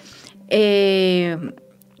 quedamos. Era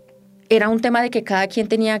un tema de que cada quien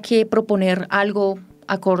tenía que proponer algo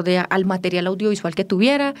acorde al material audiovisual que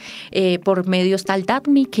tuviera. Por medio está el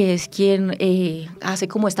DATMI, que es quien hace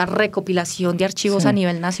como esta recopilación de archivos, sí, a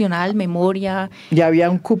nivel nacional, memoria. ¿Ya había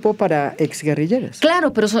un cupo para exguerrilleros?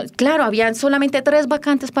 Claro, pero había solamente 3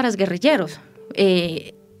 vacantes para exguerrilleros.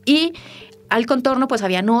 Y al contorno pues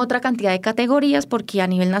habían otra cantidad de categorías, porque a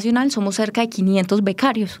nivel nacional somos cerca de 500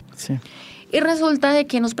 becarios. Sí. Y resulta de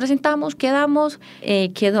que nos presentamos, quedamos,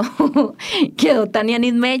 quedó Tania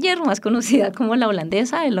Nidmeyer, más conocida como la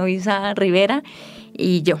holandesa, Eloisa Rivera,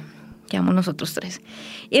 y yo, quedamos nosotros 3.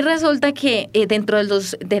 Y resulta que dentro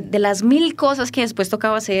de las 1000 cosas que después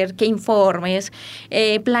tocaba hacer, que informes,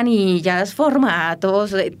 planillas,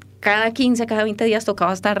 formatos, cada 15, cada 20 días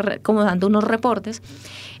tocaba estar como dando unos reportes.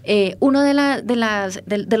 Uno de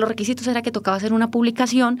los requisitos era que tocaba hacer una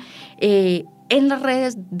publicación en las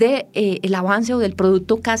redes del avance o del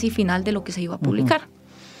producto casi final de lo que se iba a publicar.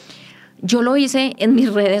 Uh-huh. Yo lo hice en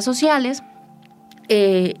mis redes sociales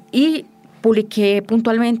y publiqué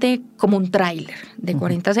puntualmente como un tráiler de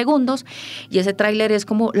 40 segundos, y ese tráiler es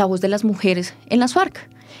como la voz de las mujeres en las FARC.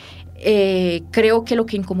 Creo que lo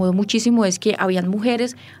que incomodó muchísimo es que habían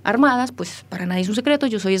mujeres armadas, pues para nadie es un secreto,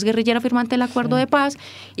 yo soy exguerrillera firmante del acuerdo de paz,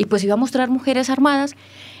 y pues iba a mostrar mujeres armadas.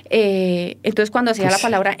 Entonces cuando hacía la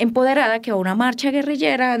palabra empoderada, que va una marcha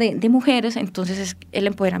guerrillera de mujeres, entonces es el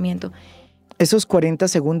empoderamiento. Esos 40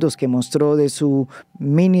 segundos que mostró de su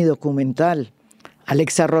mini documental,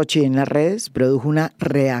 Alexa Rochi, en las redes, produjo una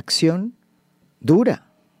reacción dura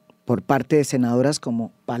por parte de senadoras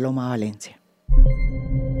como Paloma Valencia.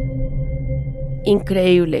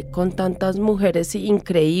 Increíble, con tantas mujeres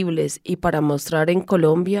increíbles, y para mostrar en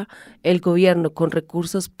Colombia, el gobierno con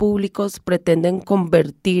recursos públicos pretenden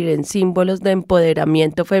convertir en símbolos de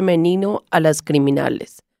empoderamiento femenino a las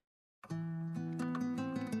criminales.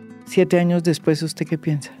 7 años después, ¿usted qué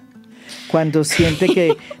piensa? Cuando siente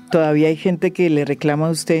que todavía hay gente que le reclama a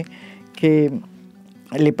usted, que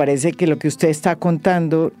le parece que lo que usted está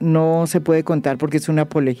contando no se puede contar porque es una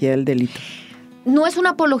apología del delito. No es una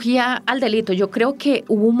apología al delito. Yo creo que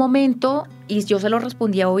hubo un momento, y yo se lo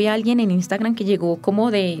respondía hoy a alguien en Instagram que llegó como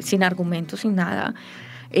sin argumentos, sin nada.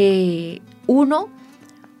 Uno,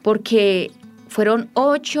 porque fueron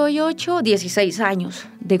 16 años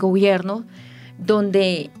de gobierno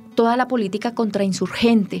donde toda la política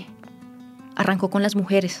contrainsurgente arrancó con las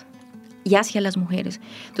mujeres y hacia las mujeres.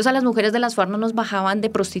 Entonces a las mujeres de las FARC no nos bajaban de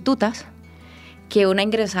prostitutas, que una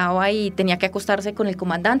ingresaba y tenía que acostarse con el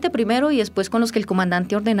comandante primero y después con los que el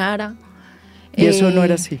comandante ordenara. ¿Y eso no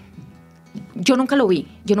era así? Yo nunca lo vi,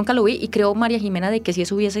 y creo, María Jimena, de que si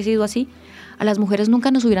eso hubiese sido así, a las mujeres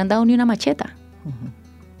nunca nos hubieran dado ni una macheta. Uh-huh.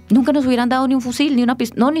 Nunca nos hubieran dado ni un fusil, ni una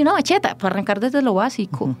macheta, para arrancar desde lo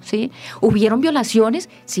básico. Uh-huh. ¿Sí? Hubieron violaciones,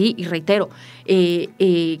 sí, y reitero,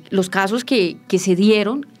 los casos que se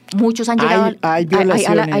dieron, muchos han llegado hay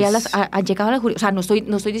violaciones. Han llegado a la jurisdicción. O sea,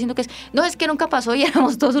 no estoy diciendo que es que nunca pasó y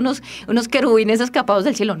éramos todos unos querubines escapados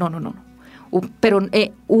del cielo. No. Pero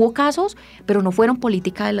hubo casos, pero no fueron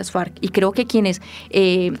política de las FARC. Y creo que quienes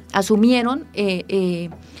asumieron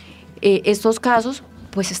estos casos,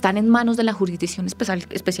 pues están en manos de la jurisdicción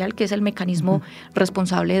especial, que es el mecanismo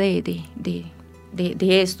responsable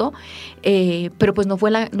de esto, pero pues no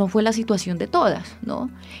fue la situación de todas, ¿no?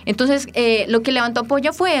 Entonces, lo que levantó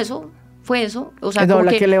apoyo fue eso. O sea, no,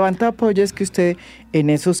 la que levanta apoyo es que usted, en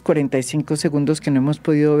esos 45 segundos que no hemos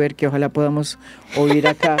podido ver, que ojalá podamos oír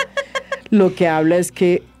acá, lo que habla es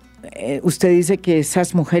que usted dice que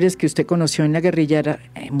esas mujeres que usted conoció en la guerrilla eran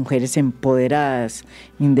mujeres empoderadas,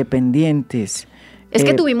 independientes. Es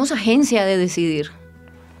que tuvimos agencia de decidir.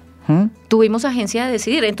 Tuvimos agencia de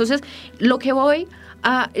decidir. Entonces, lo que voy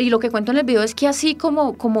y lo que cuento en el video es que así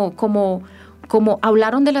como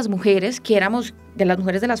hablaron de las mujeres, que éramos de las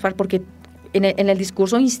mujeres de las FARC, porque en el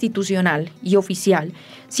discurso institucional y oficial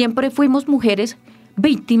siempre fuimos mujeres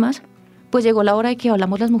víctimas, pues llegó la hora de que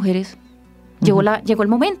hablamos las mujeres. Llegó el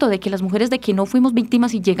momento de que las mujeres de que no fuimos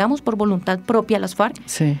víctimas y llegamos por voluntad propia a las FARC,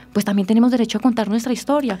 Sí. pues también tenemos derecho a contar nuestra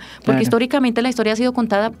historia, porque Claro. históricamente la historia ha sido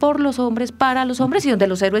contada por los hombres, para los hombres, y donde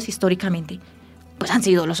los héroes históricamente pues han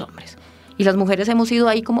sido los hombres. Y las mujeres hemos ido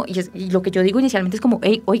ahí como, y lo que yo digo inicialmente es como,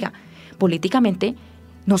 oiga, políticamente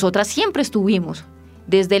nosotras siempre estuvimos,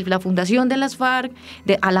 desde la fundación de las FARC,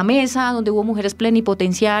 a la mesa, donde hubo mujeres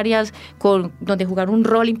plenipotenciarias, donde jugaron un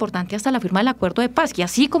rol importante hasta la firma del acuerdo de paz. Y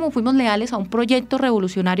así como fuimos leales a un proyecto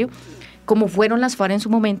revolucionario, como fueron las FARC en su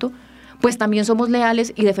momento, pues también somos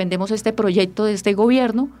leales y defendemos este proyecto de este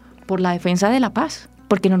gobierno por la defensa de la paz,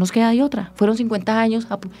 porque no nos queda de otra. Fueron 50 años,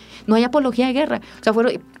 no hay apología de guerra. O sea,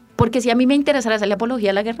 porque si a mí me interesara hacer la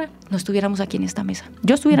apología a la guerra, no estuviéramos aquí en esta mesa.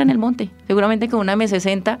 Yo estuviera en el monte, seguramente con una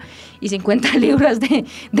M60 y 50 libras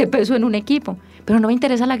de peso en un equipo. Pero no me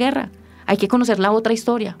interesa la guerra. Hay que conocer la otra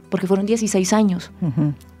historia, porque fueron 16 años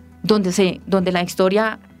donde la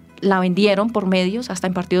historia la vendieron por medios, hasta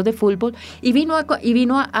en partidos de fútbol, y vino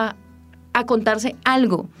a contarse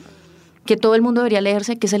algo que todo el mundo debería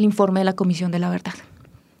leerse, que es el informe de la Comisión de la Verdad.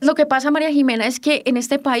 Lo que pasa, María Jimena, es que en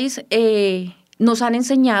este país nos han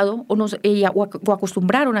enseñado o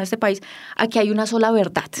acostumbraron a este país a que hay una sola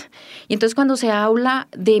verdad. Y entonces cuando se habla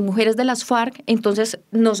de mujeres de las FARC, entonces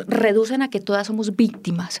nos reducen a que todas somos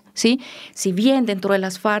víctimas, ¿sí? Si bien dentro de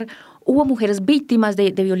las FARC hubo mujeres víctimas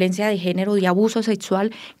de violencia de género, de abuso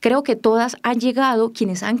sexual, creo que todas han llegado,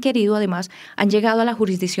 quienes han querido además, han llegado a la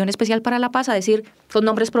Jurisdicción Especial para la Paz a decir con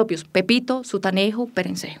nombres propios, Pepito, Sutanejo,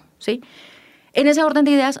 Perencejo, ¿sí? En ese orden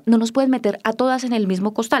de ideas no nos pueden meter a todas en el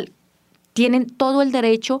mismo costal. Tienen todo el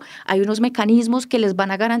derecho, hay unos mecanismos que les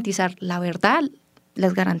van a garantizar la verdad,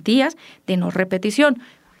 las garantías de no repetición,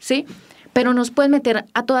 ¿sí? Pero nos pueden meter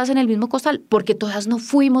a todas en el mismo costal, porque todas no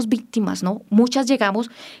fuimos víctimas, ¿no? Muchas llegamos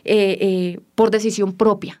por decisión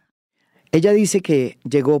propia. Ella dice que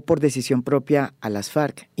llegó por decisión propia a las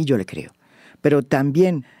FARC, y yo le creo. Pero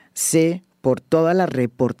también sé, por toda la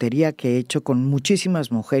reportería que he hecho con muchísimas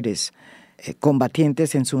mujeres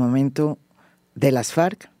combatientes en su momento de las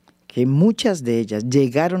FARC, que muchas de ellas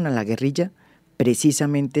llegaron a la guerrilla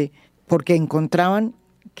precisamente porque encontraban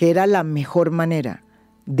que era la mejor manera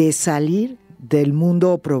de salir del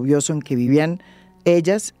mundo oprobioso en que vivían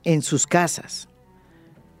ellas en sus casas.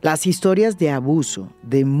 Las historias de abuso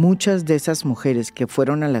de muchas de esas mujeres que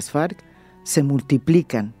fueron a las FARC se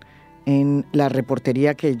multiplican en la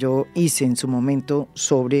reportería que yo hice en su momento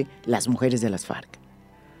sobre las mujeres de las FARC.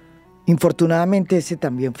 Infortunadamente ese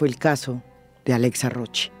también fue el caso de Alexa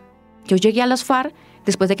Rochi. Yo llegué a las FARC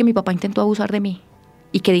después de que mi papá intentó abusar de mí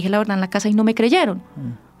y que dije la verdad en la casa y no me creyeron.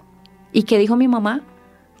 Y que dijo mi mamá,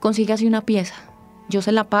 consígase una pieza, yo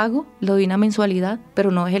se la pago, le doy una mensualidad, pero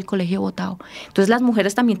no deje el colegio botado. Entonces las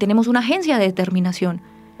mujeres también tenemos una agencia de determinación.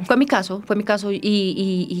 Fue mi caso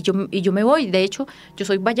y yo me voy. De hecho, yo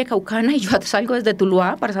soy vallecaucana y yo salgo desde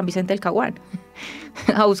Tuluá para San Vicente del Caguán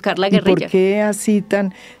a buscar la guerrilla. ¿Y por qué así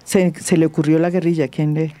se le ocurrió la guerrilla?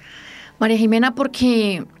 ¿Quién le...? María Jimena,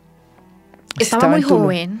 porque estaba muy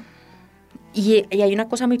joven y hay una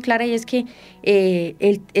cosa muy clara, y es que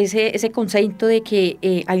ese concepto de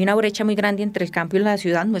que hay una brecha muy grande entre el campo y la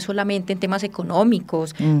ciudad no es solamente en temas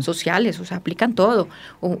económicos, sociales, o sea, aplican todo.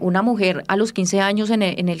 Una mujer a los 15 años en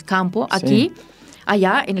el campo, aquí,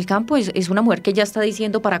 allá en el campo, es una mujer que ya está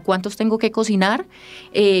diciendo para cuántos tengo que cocinar,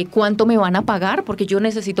 cuánto me van a pagar, porque yo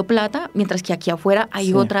necesito plata, mientras que aquí afuera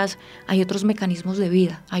hay otros mecanismos de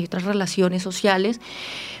vida, hay otras relaciones sociales.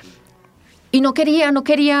 Y no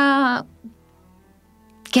quería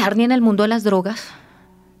quedar ni en el mundo de las drogas,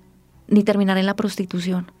 ni terminar en la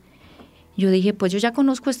prostitución. Yo dije, pues yo ya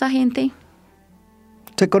conozco a esta gente.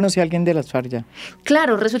 ¿Usted conoce a alguien de las FARC ya?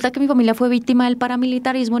 Claro, resulta que mi familia fue víctima del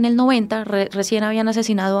paramilitarismo en el 90, recién habían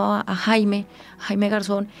asesinado a Jaime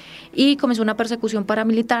Garzón, y comenzó una persecución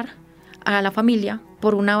paramilitar a la familia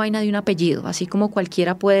por una vaina de un apellido. Así como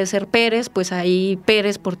cualquiera puede ser Pérez, pues hay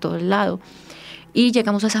Pérez por todo el lado. Y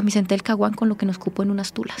llegamos a San Vicente del Caguán con lo que nos cupo en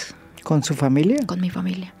unas tulas. ¿Con su familia? Con mi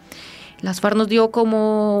familia. Las FARC nos dio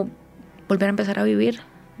como volver a empezar a vivir,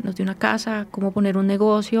 nos dio una casa, cómo poner un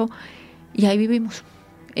negocio, y ahí vivimos,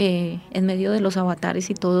 en medio de los avatares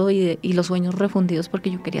y todo, y los sueños refundidos, porque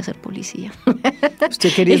yo quería ser policía.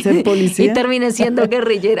 ¿Usted quería ser policía? Y terminé siendo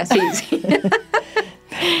guerrillera, sí.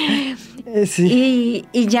 Sí.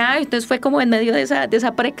 Y ya, entonces fue como en medio de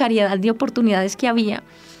esa precariedad de oportunidades que había.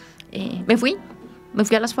 Me fui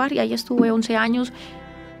a las FARC y ahí estuve 11 años.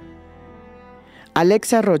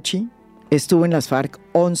 Alexa Rochi estuvo en las FARC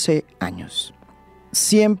 11 años,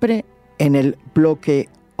 siempre en el bloque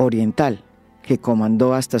oriental, que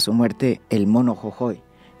comandó hasta su muerte el Mono Jojoy,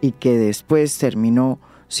 y que después terminó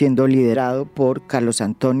siendo liderado por Carlos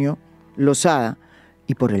Antonio Lozada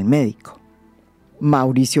y por el médico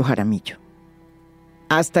Mauricio Jaramillo.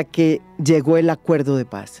 Hasta que llegó el acuerdo de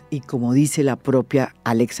paz y, como dice la propia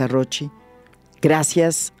Alexa Rochi,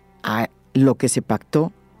 gracias a lo que se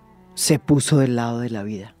pactó, se puso del lado de la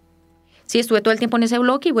vida. Sí, estuve todo el tiempo en ese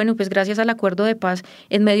bloque y bueno, pues gracias al acuerdo de paz,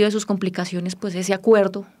 en medio de sus complicaciones, pues ese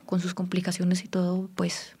acuerdo con sus complicaciones y todo,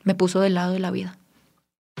 pues me puso del lado de la vida.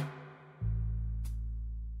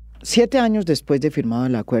 7 años después de firmado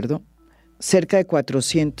el acuerdo, cerca de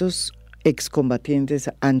 400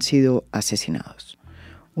 excombatientes han sido asesinados.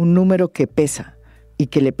 Un número que pesa y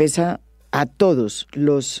que le pesa a todos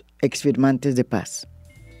los exfirmantes de paz.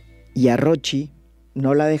 Y a Rochi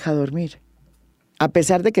no la deja dormir. A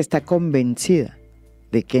pesar de que está convencida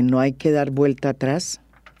de que no hay que dar vuelta atrás,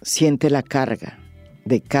 siente la carga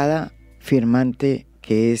de cada firmante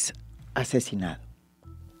que es asesinado.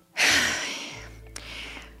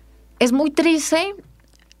 Es muy triste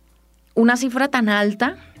una cifra tan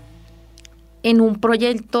alta en un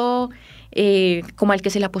proyecto como el que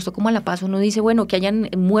se le apostó como a la paz. Uno dice, bueno, que hayan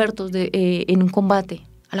muertos en un combate.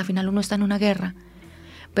 A la final uno está en una guerra.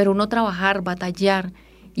 Pero uno trabajar, batallar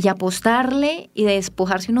y apostarle y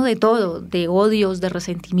despojarse uno de todo, de odios, de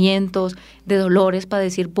resentimientos, de dolores, para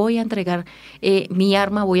decir voy a entregar mi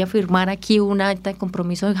arma, voy a firmar aquí un acta de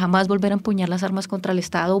compromiso de jamás volver a empuñar las armas contra el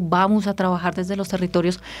Estado, vamos a trabajar desde los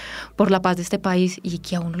territorios por la paz de este país, y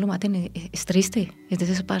que a uno lo maten es triste,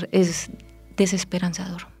 es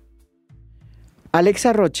desesperanzador.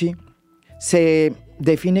 Alexa Rochi se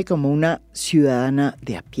define como una ciudadana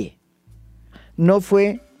de a pie. No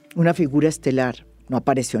fue una figura estelar, no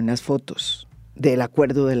apareció en las fotos del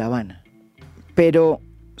Acuerdo de La Habana, pero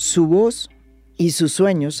su voz y sus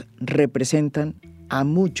sueños representan a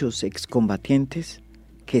muchos excombatientes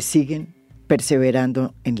que siguen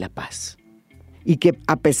perseverando en la paz y que,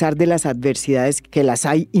 a pesar de las adversidades, que las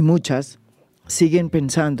hay y muchas, siguen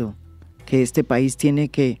pensando que este país tiene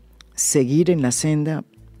que seguir en la senda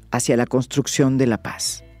hacia la construcción de la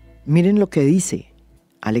paz. Miren lo que dice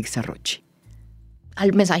Alexa Rochi.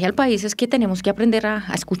 El mensaje al país es que tenemos que aprender a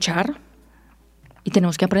escuchar y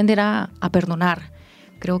tenemos que aprender a perdonar.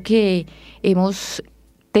 Creo que hemos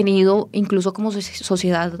tenido, incluso como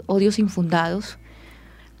sociedad, odios infundados,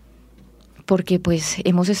 porque pues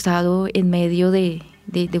hemos estado en medio de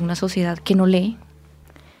una sociedad que no lee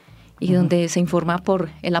y donde se informa por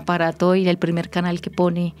el aparato y el primer canal que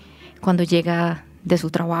pone cuando llega de su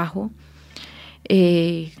trabajo.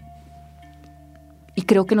 Y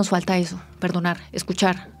creo que nos falta eso, perdonar,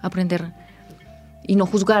 escuchar, aprender y no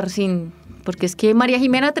juzgar porque es que María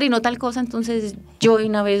Jimena trinó tal cosa, entonces yo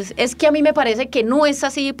una vez, es que a mí me parece que no es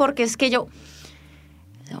así porque es que yo...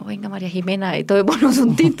 No, venga María Jimena, tomémonos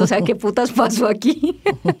un tinto, o sea, ¿qué putas pasó aquí?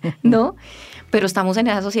 ¿No? Pero estamos en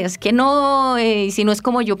esa sociedad, es que no, si no es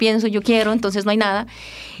como yo pienso, yo quiero, entonces no hay nada.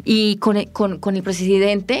 Y con el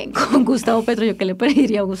presidente, con Gustavo Petro, ¿yo qué le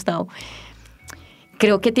pediría a Gustavo?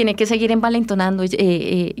 Creo que tiene que seguir envalentonando.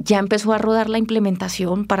 Ya empezó a rodar la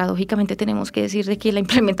implementación. Paradójicamente tenemos que decir de que la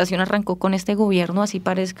implementación arrancó con este gobierno, así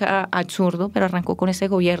parezca absurdo, pero arrancó con este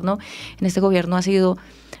gobierno. En este gobierno ha sido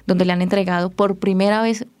donde le han entregado por primera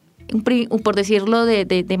vez, por decirlo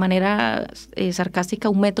de manera sarcástica,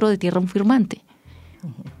 1 metro de tierra a un firmante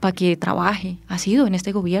para que trabaje. Ha sido en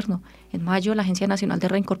este gobierno. En mayo la Agencia Nacional de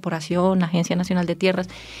Reincorporación, la Agencia Nacional de Tierras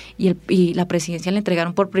y la presidencia le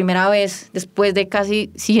entregaron por primera vez, después de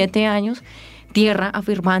casi 7 años, tierra a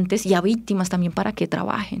firmantes y a víctimas también para que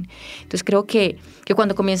trabajen. Entonces creo que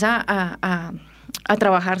cuando comienza a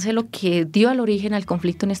trabajarse lo que dio al origen al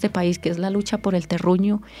conflicto en este país, que es la lucha por el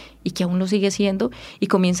terruño y que aún lo sigue siendo, y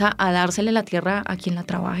comienza a dársele la tierra a quien la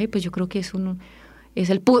trabaje, pues yo creo que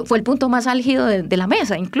fue el punto más álgido de la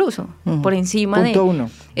mesa, incluso, por encima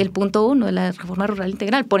el punto 1 de la reforma rural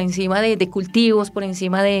integral, por encima de cultivos, por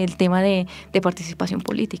encima del tema de participación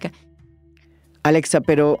política. Alexa,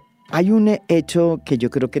 pero hay un hecho que yo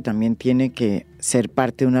creo que también tiene que ser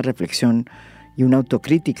parte de una reflexión y una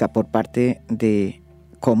autocrítica por parte de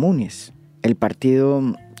Comunes, el partido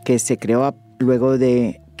que se creó luego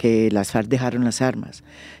de que las FARC dejaron las armas,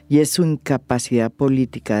 y es su incapacidad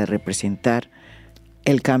política de representar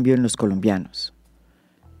el cambio en los colombianos.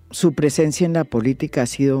 Su presencia en la política ha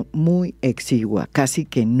sido muy exigua, casi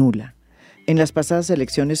que nula. En las pasadas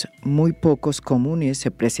elecciones, muy pocos comunes se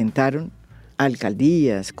presentaron a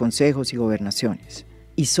alcaldías, consejos y gobernaciones.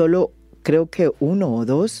 Y solo creo que 1 o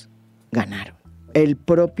 2 ganaron. El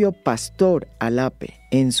propio pastor Alape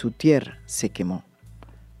en su tierra se quemó.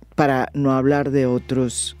 Para no hablar de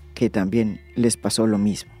otros que también les pasó lo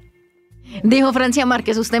mismo. Dijo Francia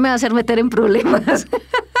Márquez, usted me va a hacer meter en problemas.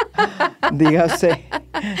 Diga usted.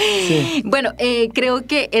 Sí. Bueno, creo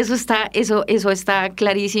que eso está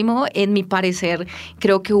clarísimo. En mi parecer,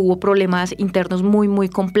 creo que hubo problemas internos muy, muy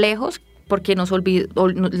complejos, porque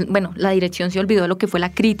la dirección se olvidó de lo que fue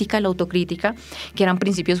la crítica, la autocrítica, que eran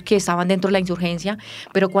principios que estaban dentro de la insurgencia,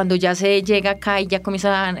 pero cuando ya se llega acá y ya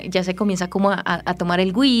se comienza como a tomar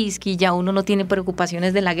el whisky, ya uno no tiene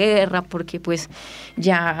preocupaciones de la guerra, porque pues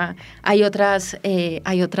ya hay otras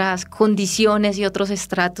condiciones y otros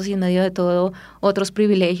estratos y en medio de todo otros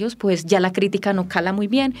privilegios, pues ya la crítica no cala muy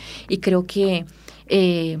bien, y creo que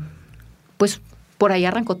pues por ahí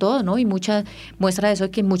arrancó todo, ¿no? Y mucha muestra de eso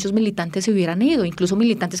es que muchos militantes se hubieran ido, incluso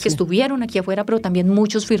militantes que estuvieron aquí afuera, pero también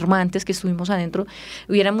muchos firmantes que estuvimos adentro,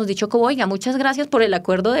 hubiéramos dicho como, oiga, muchas gracias por el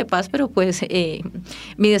acuerdo de paz, pero pues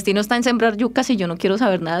mi destino está en sembrar yucas y yo no quiero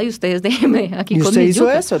saber nada de ustedes, déjenme aquí con mis yucas. ¿Y usted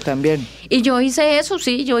hizo eso también? Y yo hice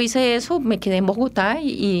eso, me quedé en Bogotá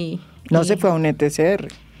 ¿No se fue a un ETCR?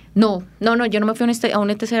 No, yo no me fui a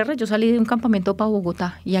un ETCR, yo salí de un campamento para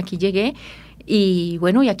Bogotá y aquí llegué y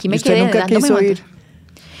bueno, y aquí me quedé. ¿Usted nunca quiso ir?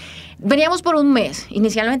 Veníamos por un mes,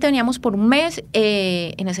 inicialmente veníamos por un mes,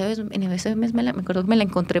 en ese mes me acuerdo que me la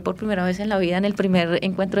encontré por primera vez en la vida en el primer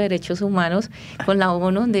encuentro de derechos humanos con la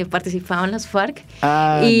ONU, donde participaban las FARC,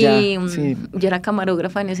 sí. Yo era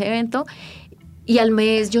camarógrafa en ese evento, y al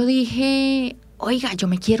mes yo dije, oiga, yo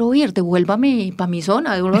me quiero ir, devuélvame para mi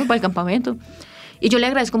zona, devuélvame para el campamento, y yo le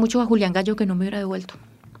agradezco mucho a Julián Gallo que no me hubiera devuelto,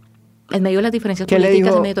 en medio de las diferencias políticas. ¿Qué le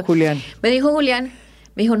dijo Julián?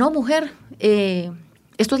 Me dijo, no, mujer,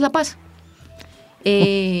 esto es la paz.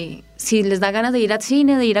 Si les da ganas de ir al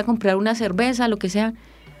cine, de ir a comprar una cerveza, lo que sea,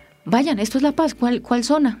 vayan, esto es la paz. ¿Cuál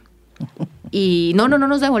zona? Y no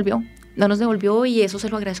nos devolvió y eso se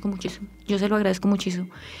lo agradezco muchísimo. Yo se lo agradezco muchísimo.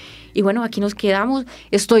 Y bueno, aquí nos quedamos.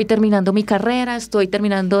 Estoy terminando mi carrera, estoy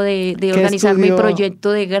terminando de organizar mi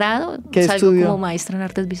proyecto de grado. Salgo como maestra en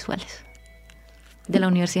artes visuales de la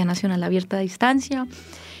Universidad Nacional Abierta a Distancia.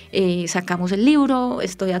 Sacamos el libro,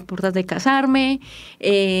 estoy a puertas de casarme.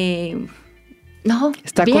 ¿Está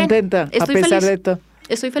bien, contenta a pesar de todo?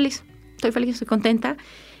 Estoy feliz, estoy contenta.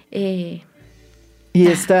 ¿Y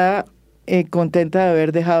está contenta de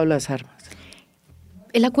haber dejado las armas?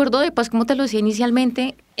 El acuerdo de paz, como te lo decía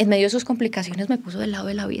inicialmente, en medio de sus complicaciones me puso del lado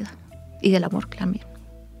de la vida y del amor también.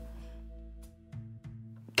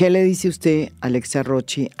 ¿Qué le dice usted, Alexa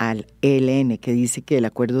Rochi, al ELN, que dice que el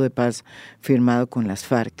acuerdo de paz firmado con las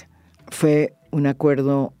FARC fue un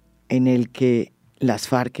acuerdo en el que las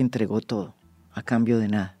FARC entregó todo a cambio de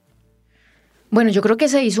nada? Bueno, yo creo que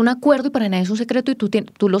se hizo un acuerdo y para nadie es un secreto y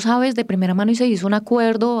tú lo sabes de primera mano, y se hizo un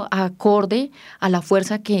acuerdo acorde a la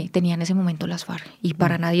fuerza que tenían en ese momento las FARC. Y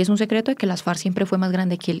para nadie es un secreto de que las FARC siempre fue más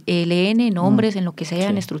grande que el ELN en hombres, en lo que sea,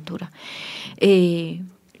 en estructura.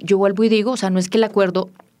 Yo vuelvo y digo, o sea, no es que el acuerdo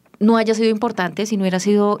no haya sido importante. Si no hubiera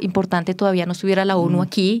sido importante, todavía no estuviera la ONU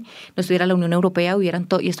aquí, no estuviera la Unión Europea,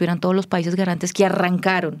 y estuvieran todos los países garantes que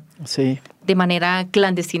arrancaron de manera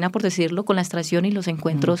clandestina, por decirlo, con la extracción y los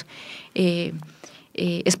encuentros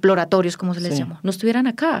exploratorios, como se les llamó. No estuvieran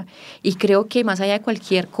acá. Y creo que más allá de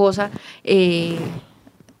cualquier cosa,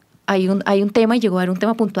 hay un tema, y llegó a haber un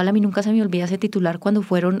tema puntual. A mí nunca se me olvida ese titular cuando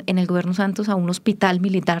fueron en el gobierno Santos a un hospital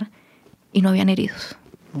militar y no habían heridos.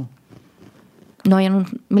 No habían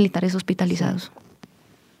militares hospitalizados.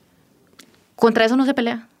 Contra eso no se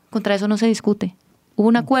pelea, contra eso no se discute. Hubo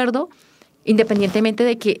un acuerdo, independientemente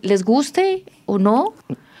de que les guste o no,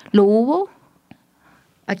 lo hubo.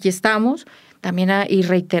 Aquí estamos. También y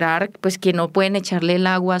reiterar pues que no pueden echarle el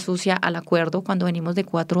agua sucia al acuerdo cuando venimos de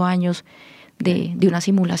 4 años de una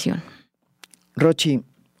simulación. Rochi,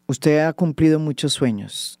 usted ha cumplido muchos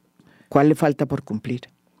sueños. ¿Cuál le falta por cumplir?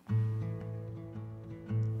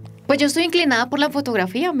 Pues yo estoy inclinada por la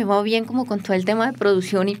fotografía, me va bien como con todo el tema de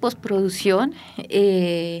producción y postproducción.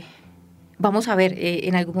 Vamos a ver,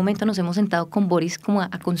 en algún momento nos hemos sentado con Boris como a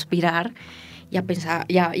conspirar y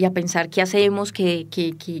a pensar qué hacemos, qué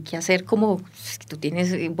hacer, como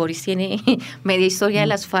Boris tiene media historia de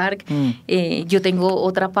las FARC, yo tengo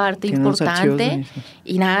otra parte importante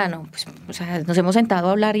y nada, no, pues, o sea, nos hemos sentado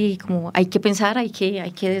a hablar y como hay que pensar, hay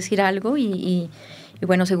que decir algo y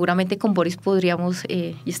bueno, seguramente con Boris podríamos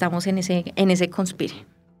y estamos en ese conspire.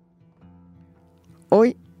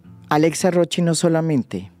 Hoy, Alexa Rochi no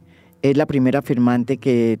solamente es la primera firmante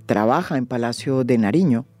que trabaja en Palacio de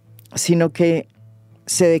Nariño, sino que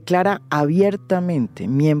se declara abiertamente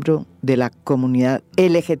miembro de la comunidad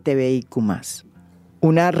LGTBIQ+.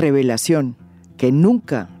 Una revelación que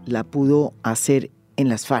nunca la pudo hacer en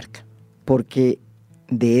las FARC, porque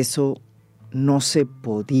de eso no se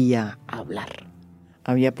podía hablar.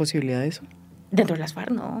 ¿Había posibilidad de eso? Dentro de las FARC,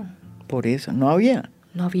 no. Por eso, no había.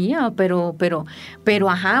 No había, pero,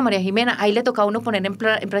 ajá, María Jimena, ahí le toca a uno poner en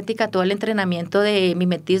práctica todo el entrenamiento de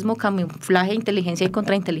mimetismo, camuflaje, inteligencia y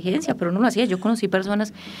contrainteligencia, pero no lo hacía. Yo conocí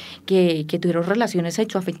personas que tuvieron relaciones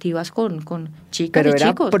sexoafectivas con chicas y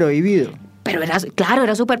chicos. Pero era prohibido. Pero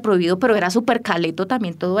era súper prohibido, pero era súper caleto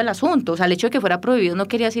también todo el asunto. O sea, el hecho de que fuera prohibido no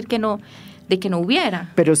quería decir que no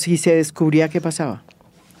hubiera. Pero si se descubría, ¿qué pasaba?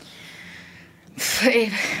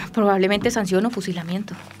 Probablemente sanción o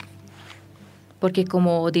fusilamiento. Porque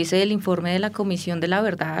como dice el informe de la Comisión de la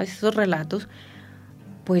Verdad, esos relatos,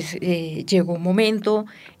 pues llegó un momento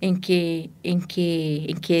en que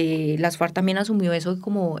las FARC también asumió eso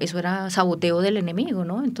como eso era saboteo del enemigo,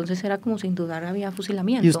 ¿no? Entonces era como sin dudar había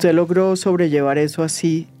fusilamiento. ¿Y usted logró sobrellevar eso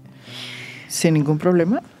así sin ningún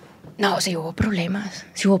problema? No, sí hubo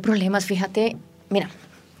problemas, fíjate, mira,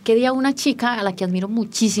 que día una chica a la que admiro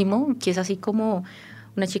muchísimo, que es así como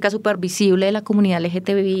una chica súper visible de la comunidad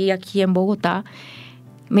LGTBI aquí en Bogotá,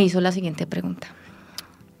 me hizo la siguiente pregunta.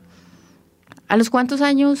 ¿A los cuántos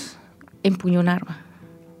años empuñó un arma?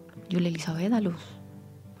 Yo le dije, Elizabeth,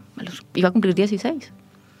 iba a cumplir 16.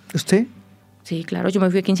 ¿Usted? Sí, claro, yo me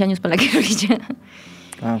fui a 15 años para la guerrilla.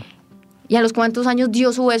 Wow. ¿Y a los cuántos años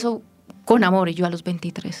dio su beso con amor? Y yo a los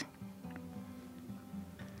 23.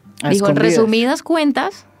 Dijo, en resumidas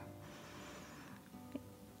cuentas,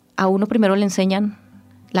 a uno primero le enseñan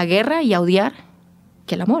la guerra y a odiar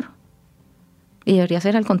que el amor. Y debería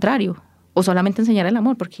ser al contrario. O solamente enseñar el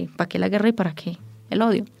amor, porque ¿para qué la guerra y para qué el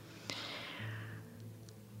odio?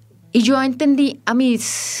 Y yo entendí a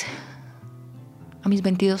mis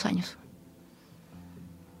 22 años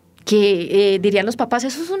que dirían los papás,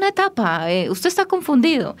 eso es una etapa, usted está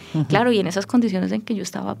confundido. Uh-huh. Claro, y en esas condiciones en que yo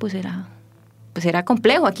estaba, pues era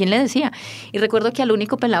complejo, ¿a quién le decía? Y recuerdo que al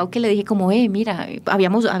único pelado que le dije como, mira,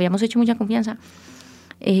 habíamos hecho mucha confianza,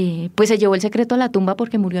 pues se llevó el secreto a la tumba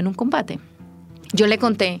porque murió en un combate. Yo le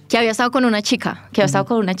conté que había estado con una chica,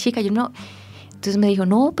 yo no. Entonces me dijo,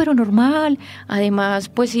 no, pero normal. Además,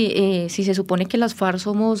 pues si se supone que las FARC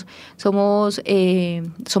somos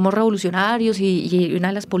revolucionarios y una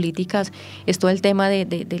de las políticas es todo el tema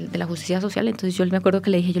de la justicia social. Entonces yo me acuerdo que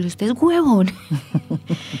le dije, usted es huevón.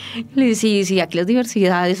 Le dije, sí, aquí las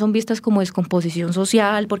diversidades son vistas como descomposición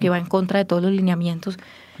social porque va en contra de todos los lineamientos.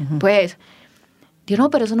 Uh-huh. Pues, yo no,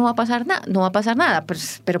 pero eso no va a pasar nada.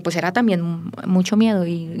 Pero pues era también mucho miedo.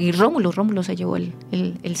 Y Rómulo se llevó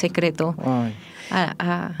el secreto.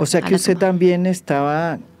 O sea que usted también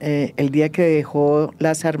estaba, el día que dejó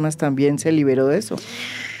las armas también se liberó de eso.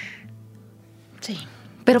 Sí,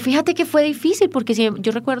 pero fíjate que fue difícil porque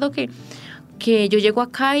yo recuerdo que yo llego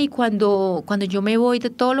acá y cuando yo me voy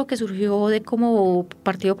de todo lo que surgió de como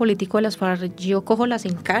partido político de las FARC, yo cojo la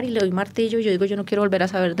Sincar y le doy martillo y yo digo, yo no quiero volver a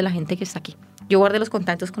saber de la gente que está aquí. Yo guardé los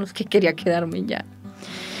contactos con los que quería quedarme ya.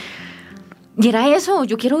 Y era eso,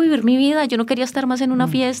 yo quiero vivir mi vida, yo no quería estar más en una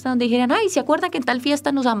fiesta donde dijeran, ay, ¿se acuerdan que en tal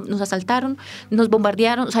fiesta nos asaltaron, nos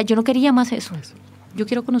bombardearon? O sea, yo no quería más eso. Yo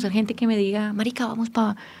quiero conocer gente que me diga, marica, vamos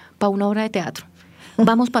pa una obra de teatro,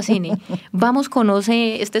 vamos pa cine, vamos,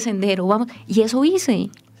 conoce este sendero, vamos. Y eso hice.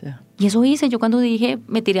 Yo cuando dije,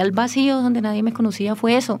 me tiré al vacío donde nadie me conocía,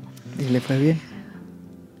 fue eso. ¿Y le fue bien?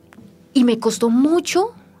 Y me costó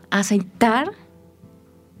mucho aceptar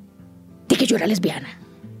de que yo era lesbiana.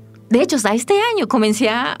 De hecho, hasta este año comencé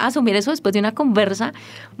a asumir eso después de una conversa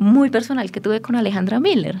muy personal que tuve con Alejandra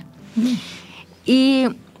Miller. Y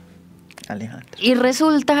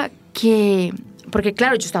resulta que, porque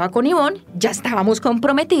claro, yo estaba con Ivonne, ya estábamos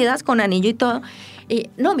comprometidas con anillo y todo. Y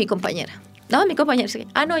no, mi compañera. Sí.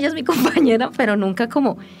 No, ella es mi compañera, pero nunca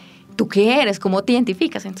como, ¿tú qué eres? ¿Cómo te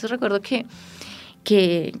identificas? Entonces recuerdo que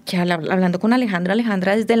hablando con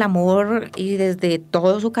Alejandra desde el amor y desde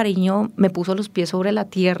todo su cariño me puso los pies sobre la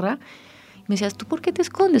tierra y me decías, ¿tú por qué te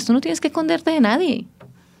escondes? Tú no tienes que esconderte de nadie.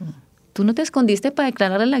 Tú no te escondiste para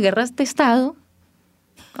declararle la guerra a este Estado,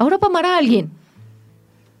 ahora para amar a alguien.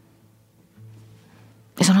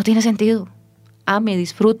 Eso no tiene sentido. Ame,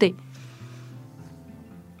 disfrute.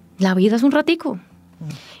 La vida es un ratico.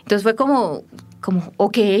 Entonces fue como,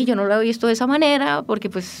 ok, yo no lo he visto de esa manera, porque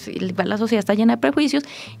pues la sociedad está llena de prejuicios,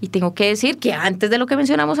 y tengo que decir que antes de lo que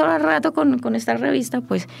mencionamos ahora al rato con esta revista,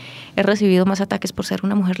 pues he recibido más ataques por ser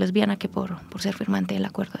una mujer lesbiana que por ser firmante del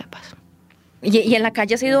acuerdo de paz. Y en la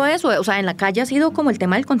calle ha sido eso, o sea, en la calle ha sido como el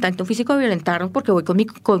tema del contacto físico violentarnos, porque voy con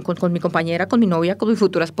mi compañera, con mi novia, con mi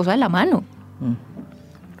futura esposa de la mano.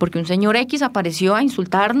 Porque un señor X apareció a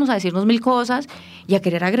insultarnos, a decirnos mil cosas y a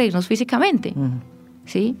querer agredirnos físicamente.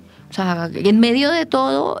 ¿Sí? O sea, en medio de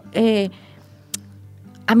todo,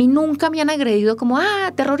 A mí nunca me han agredido como,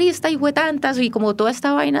 terrorista, hijo de tantas, y como toda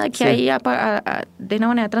esta vaina que hay de una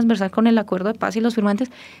manera transversal con el acuerdo de paz y los firmantes.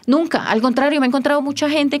 Nunca, al contrario, me he encontrado mucha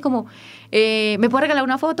gente como, me puede regalar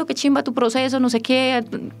una foto, qué chimba tu proceso, no sé qué,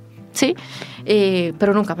 sí,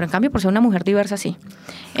 pero nunca, pero en cambio por ser una mujer diversa, sí.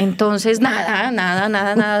 Entonces,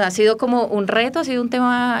 nada, ha sido como un reto, ha sido un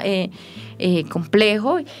tema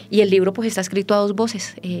complejo, y el libro pues está escrito a 2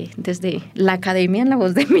 voces, desde la academia en la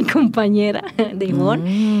voz de mi compañera de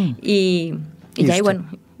Ivonne y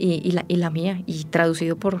la mía, y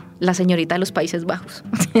traducido por la señorita de los Países Bajos,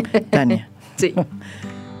 Tania. Sí.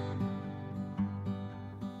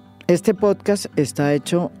 Este podcast está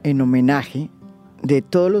hecho en homenaje de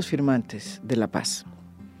todos los firmantes de la paz,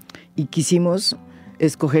 y quisimos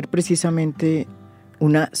escoger precisamente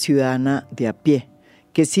una ciudadana de a pie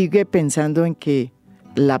que sigue pensando en que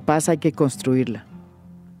la paz hay que construirla,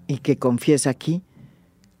 y que confiesa aquí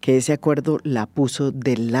que ese acuerdo la puso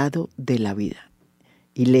del lado de la vida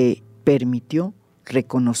y le permitió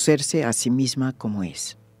reconocerse a sí misma como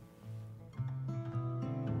es.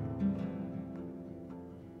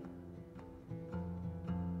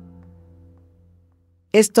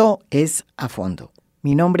 Esto es A Fondo.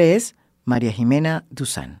 Mi nombre es María Jimena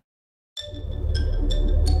Duzán.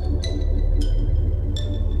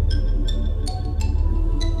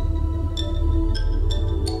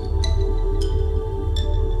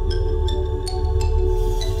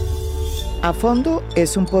 A Fondo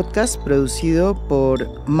es un podcast producido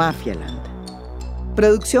por Mafialand.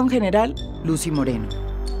 Producción general, Lucy Moreno.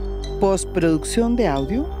 Postproducción de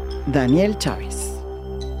audio, Daniel Chávez.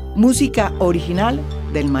 Música original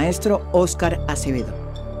del maestro Óscar Acevedo.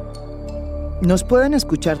 Nos pueden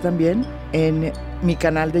escuchar también en mi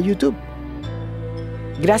canal de YouTube.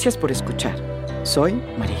 Gracias por escuchar. Soy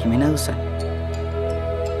María Jimena Duzán.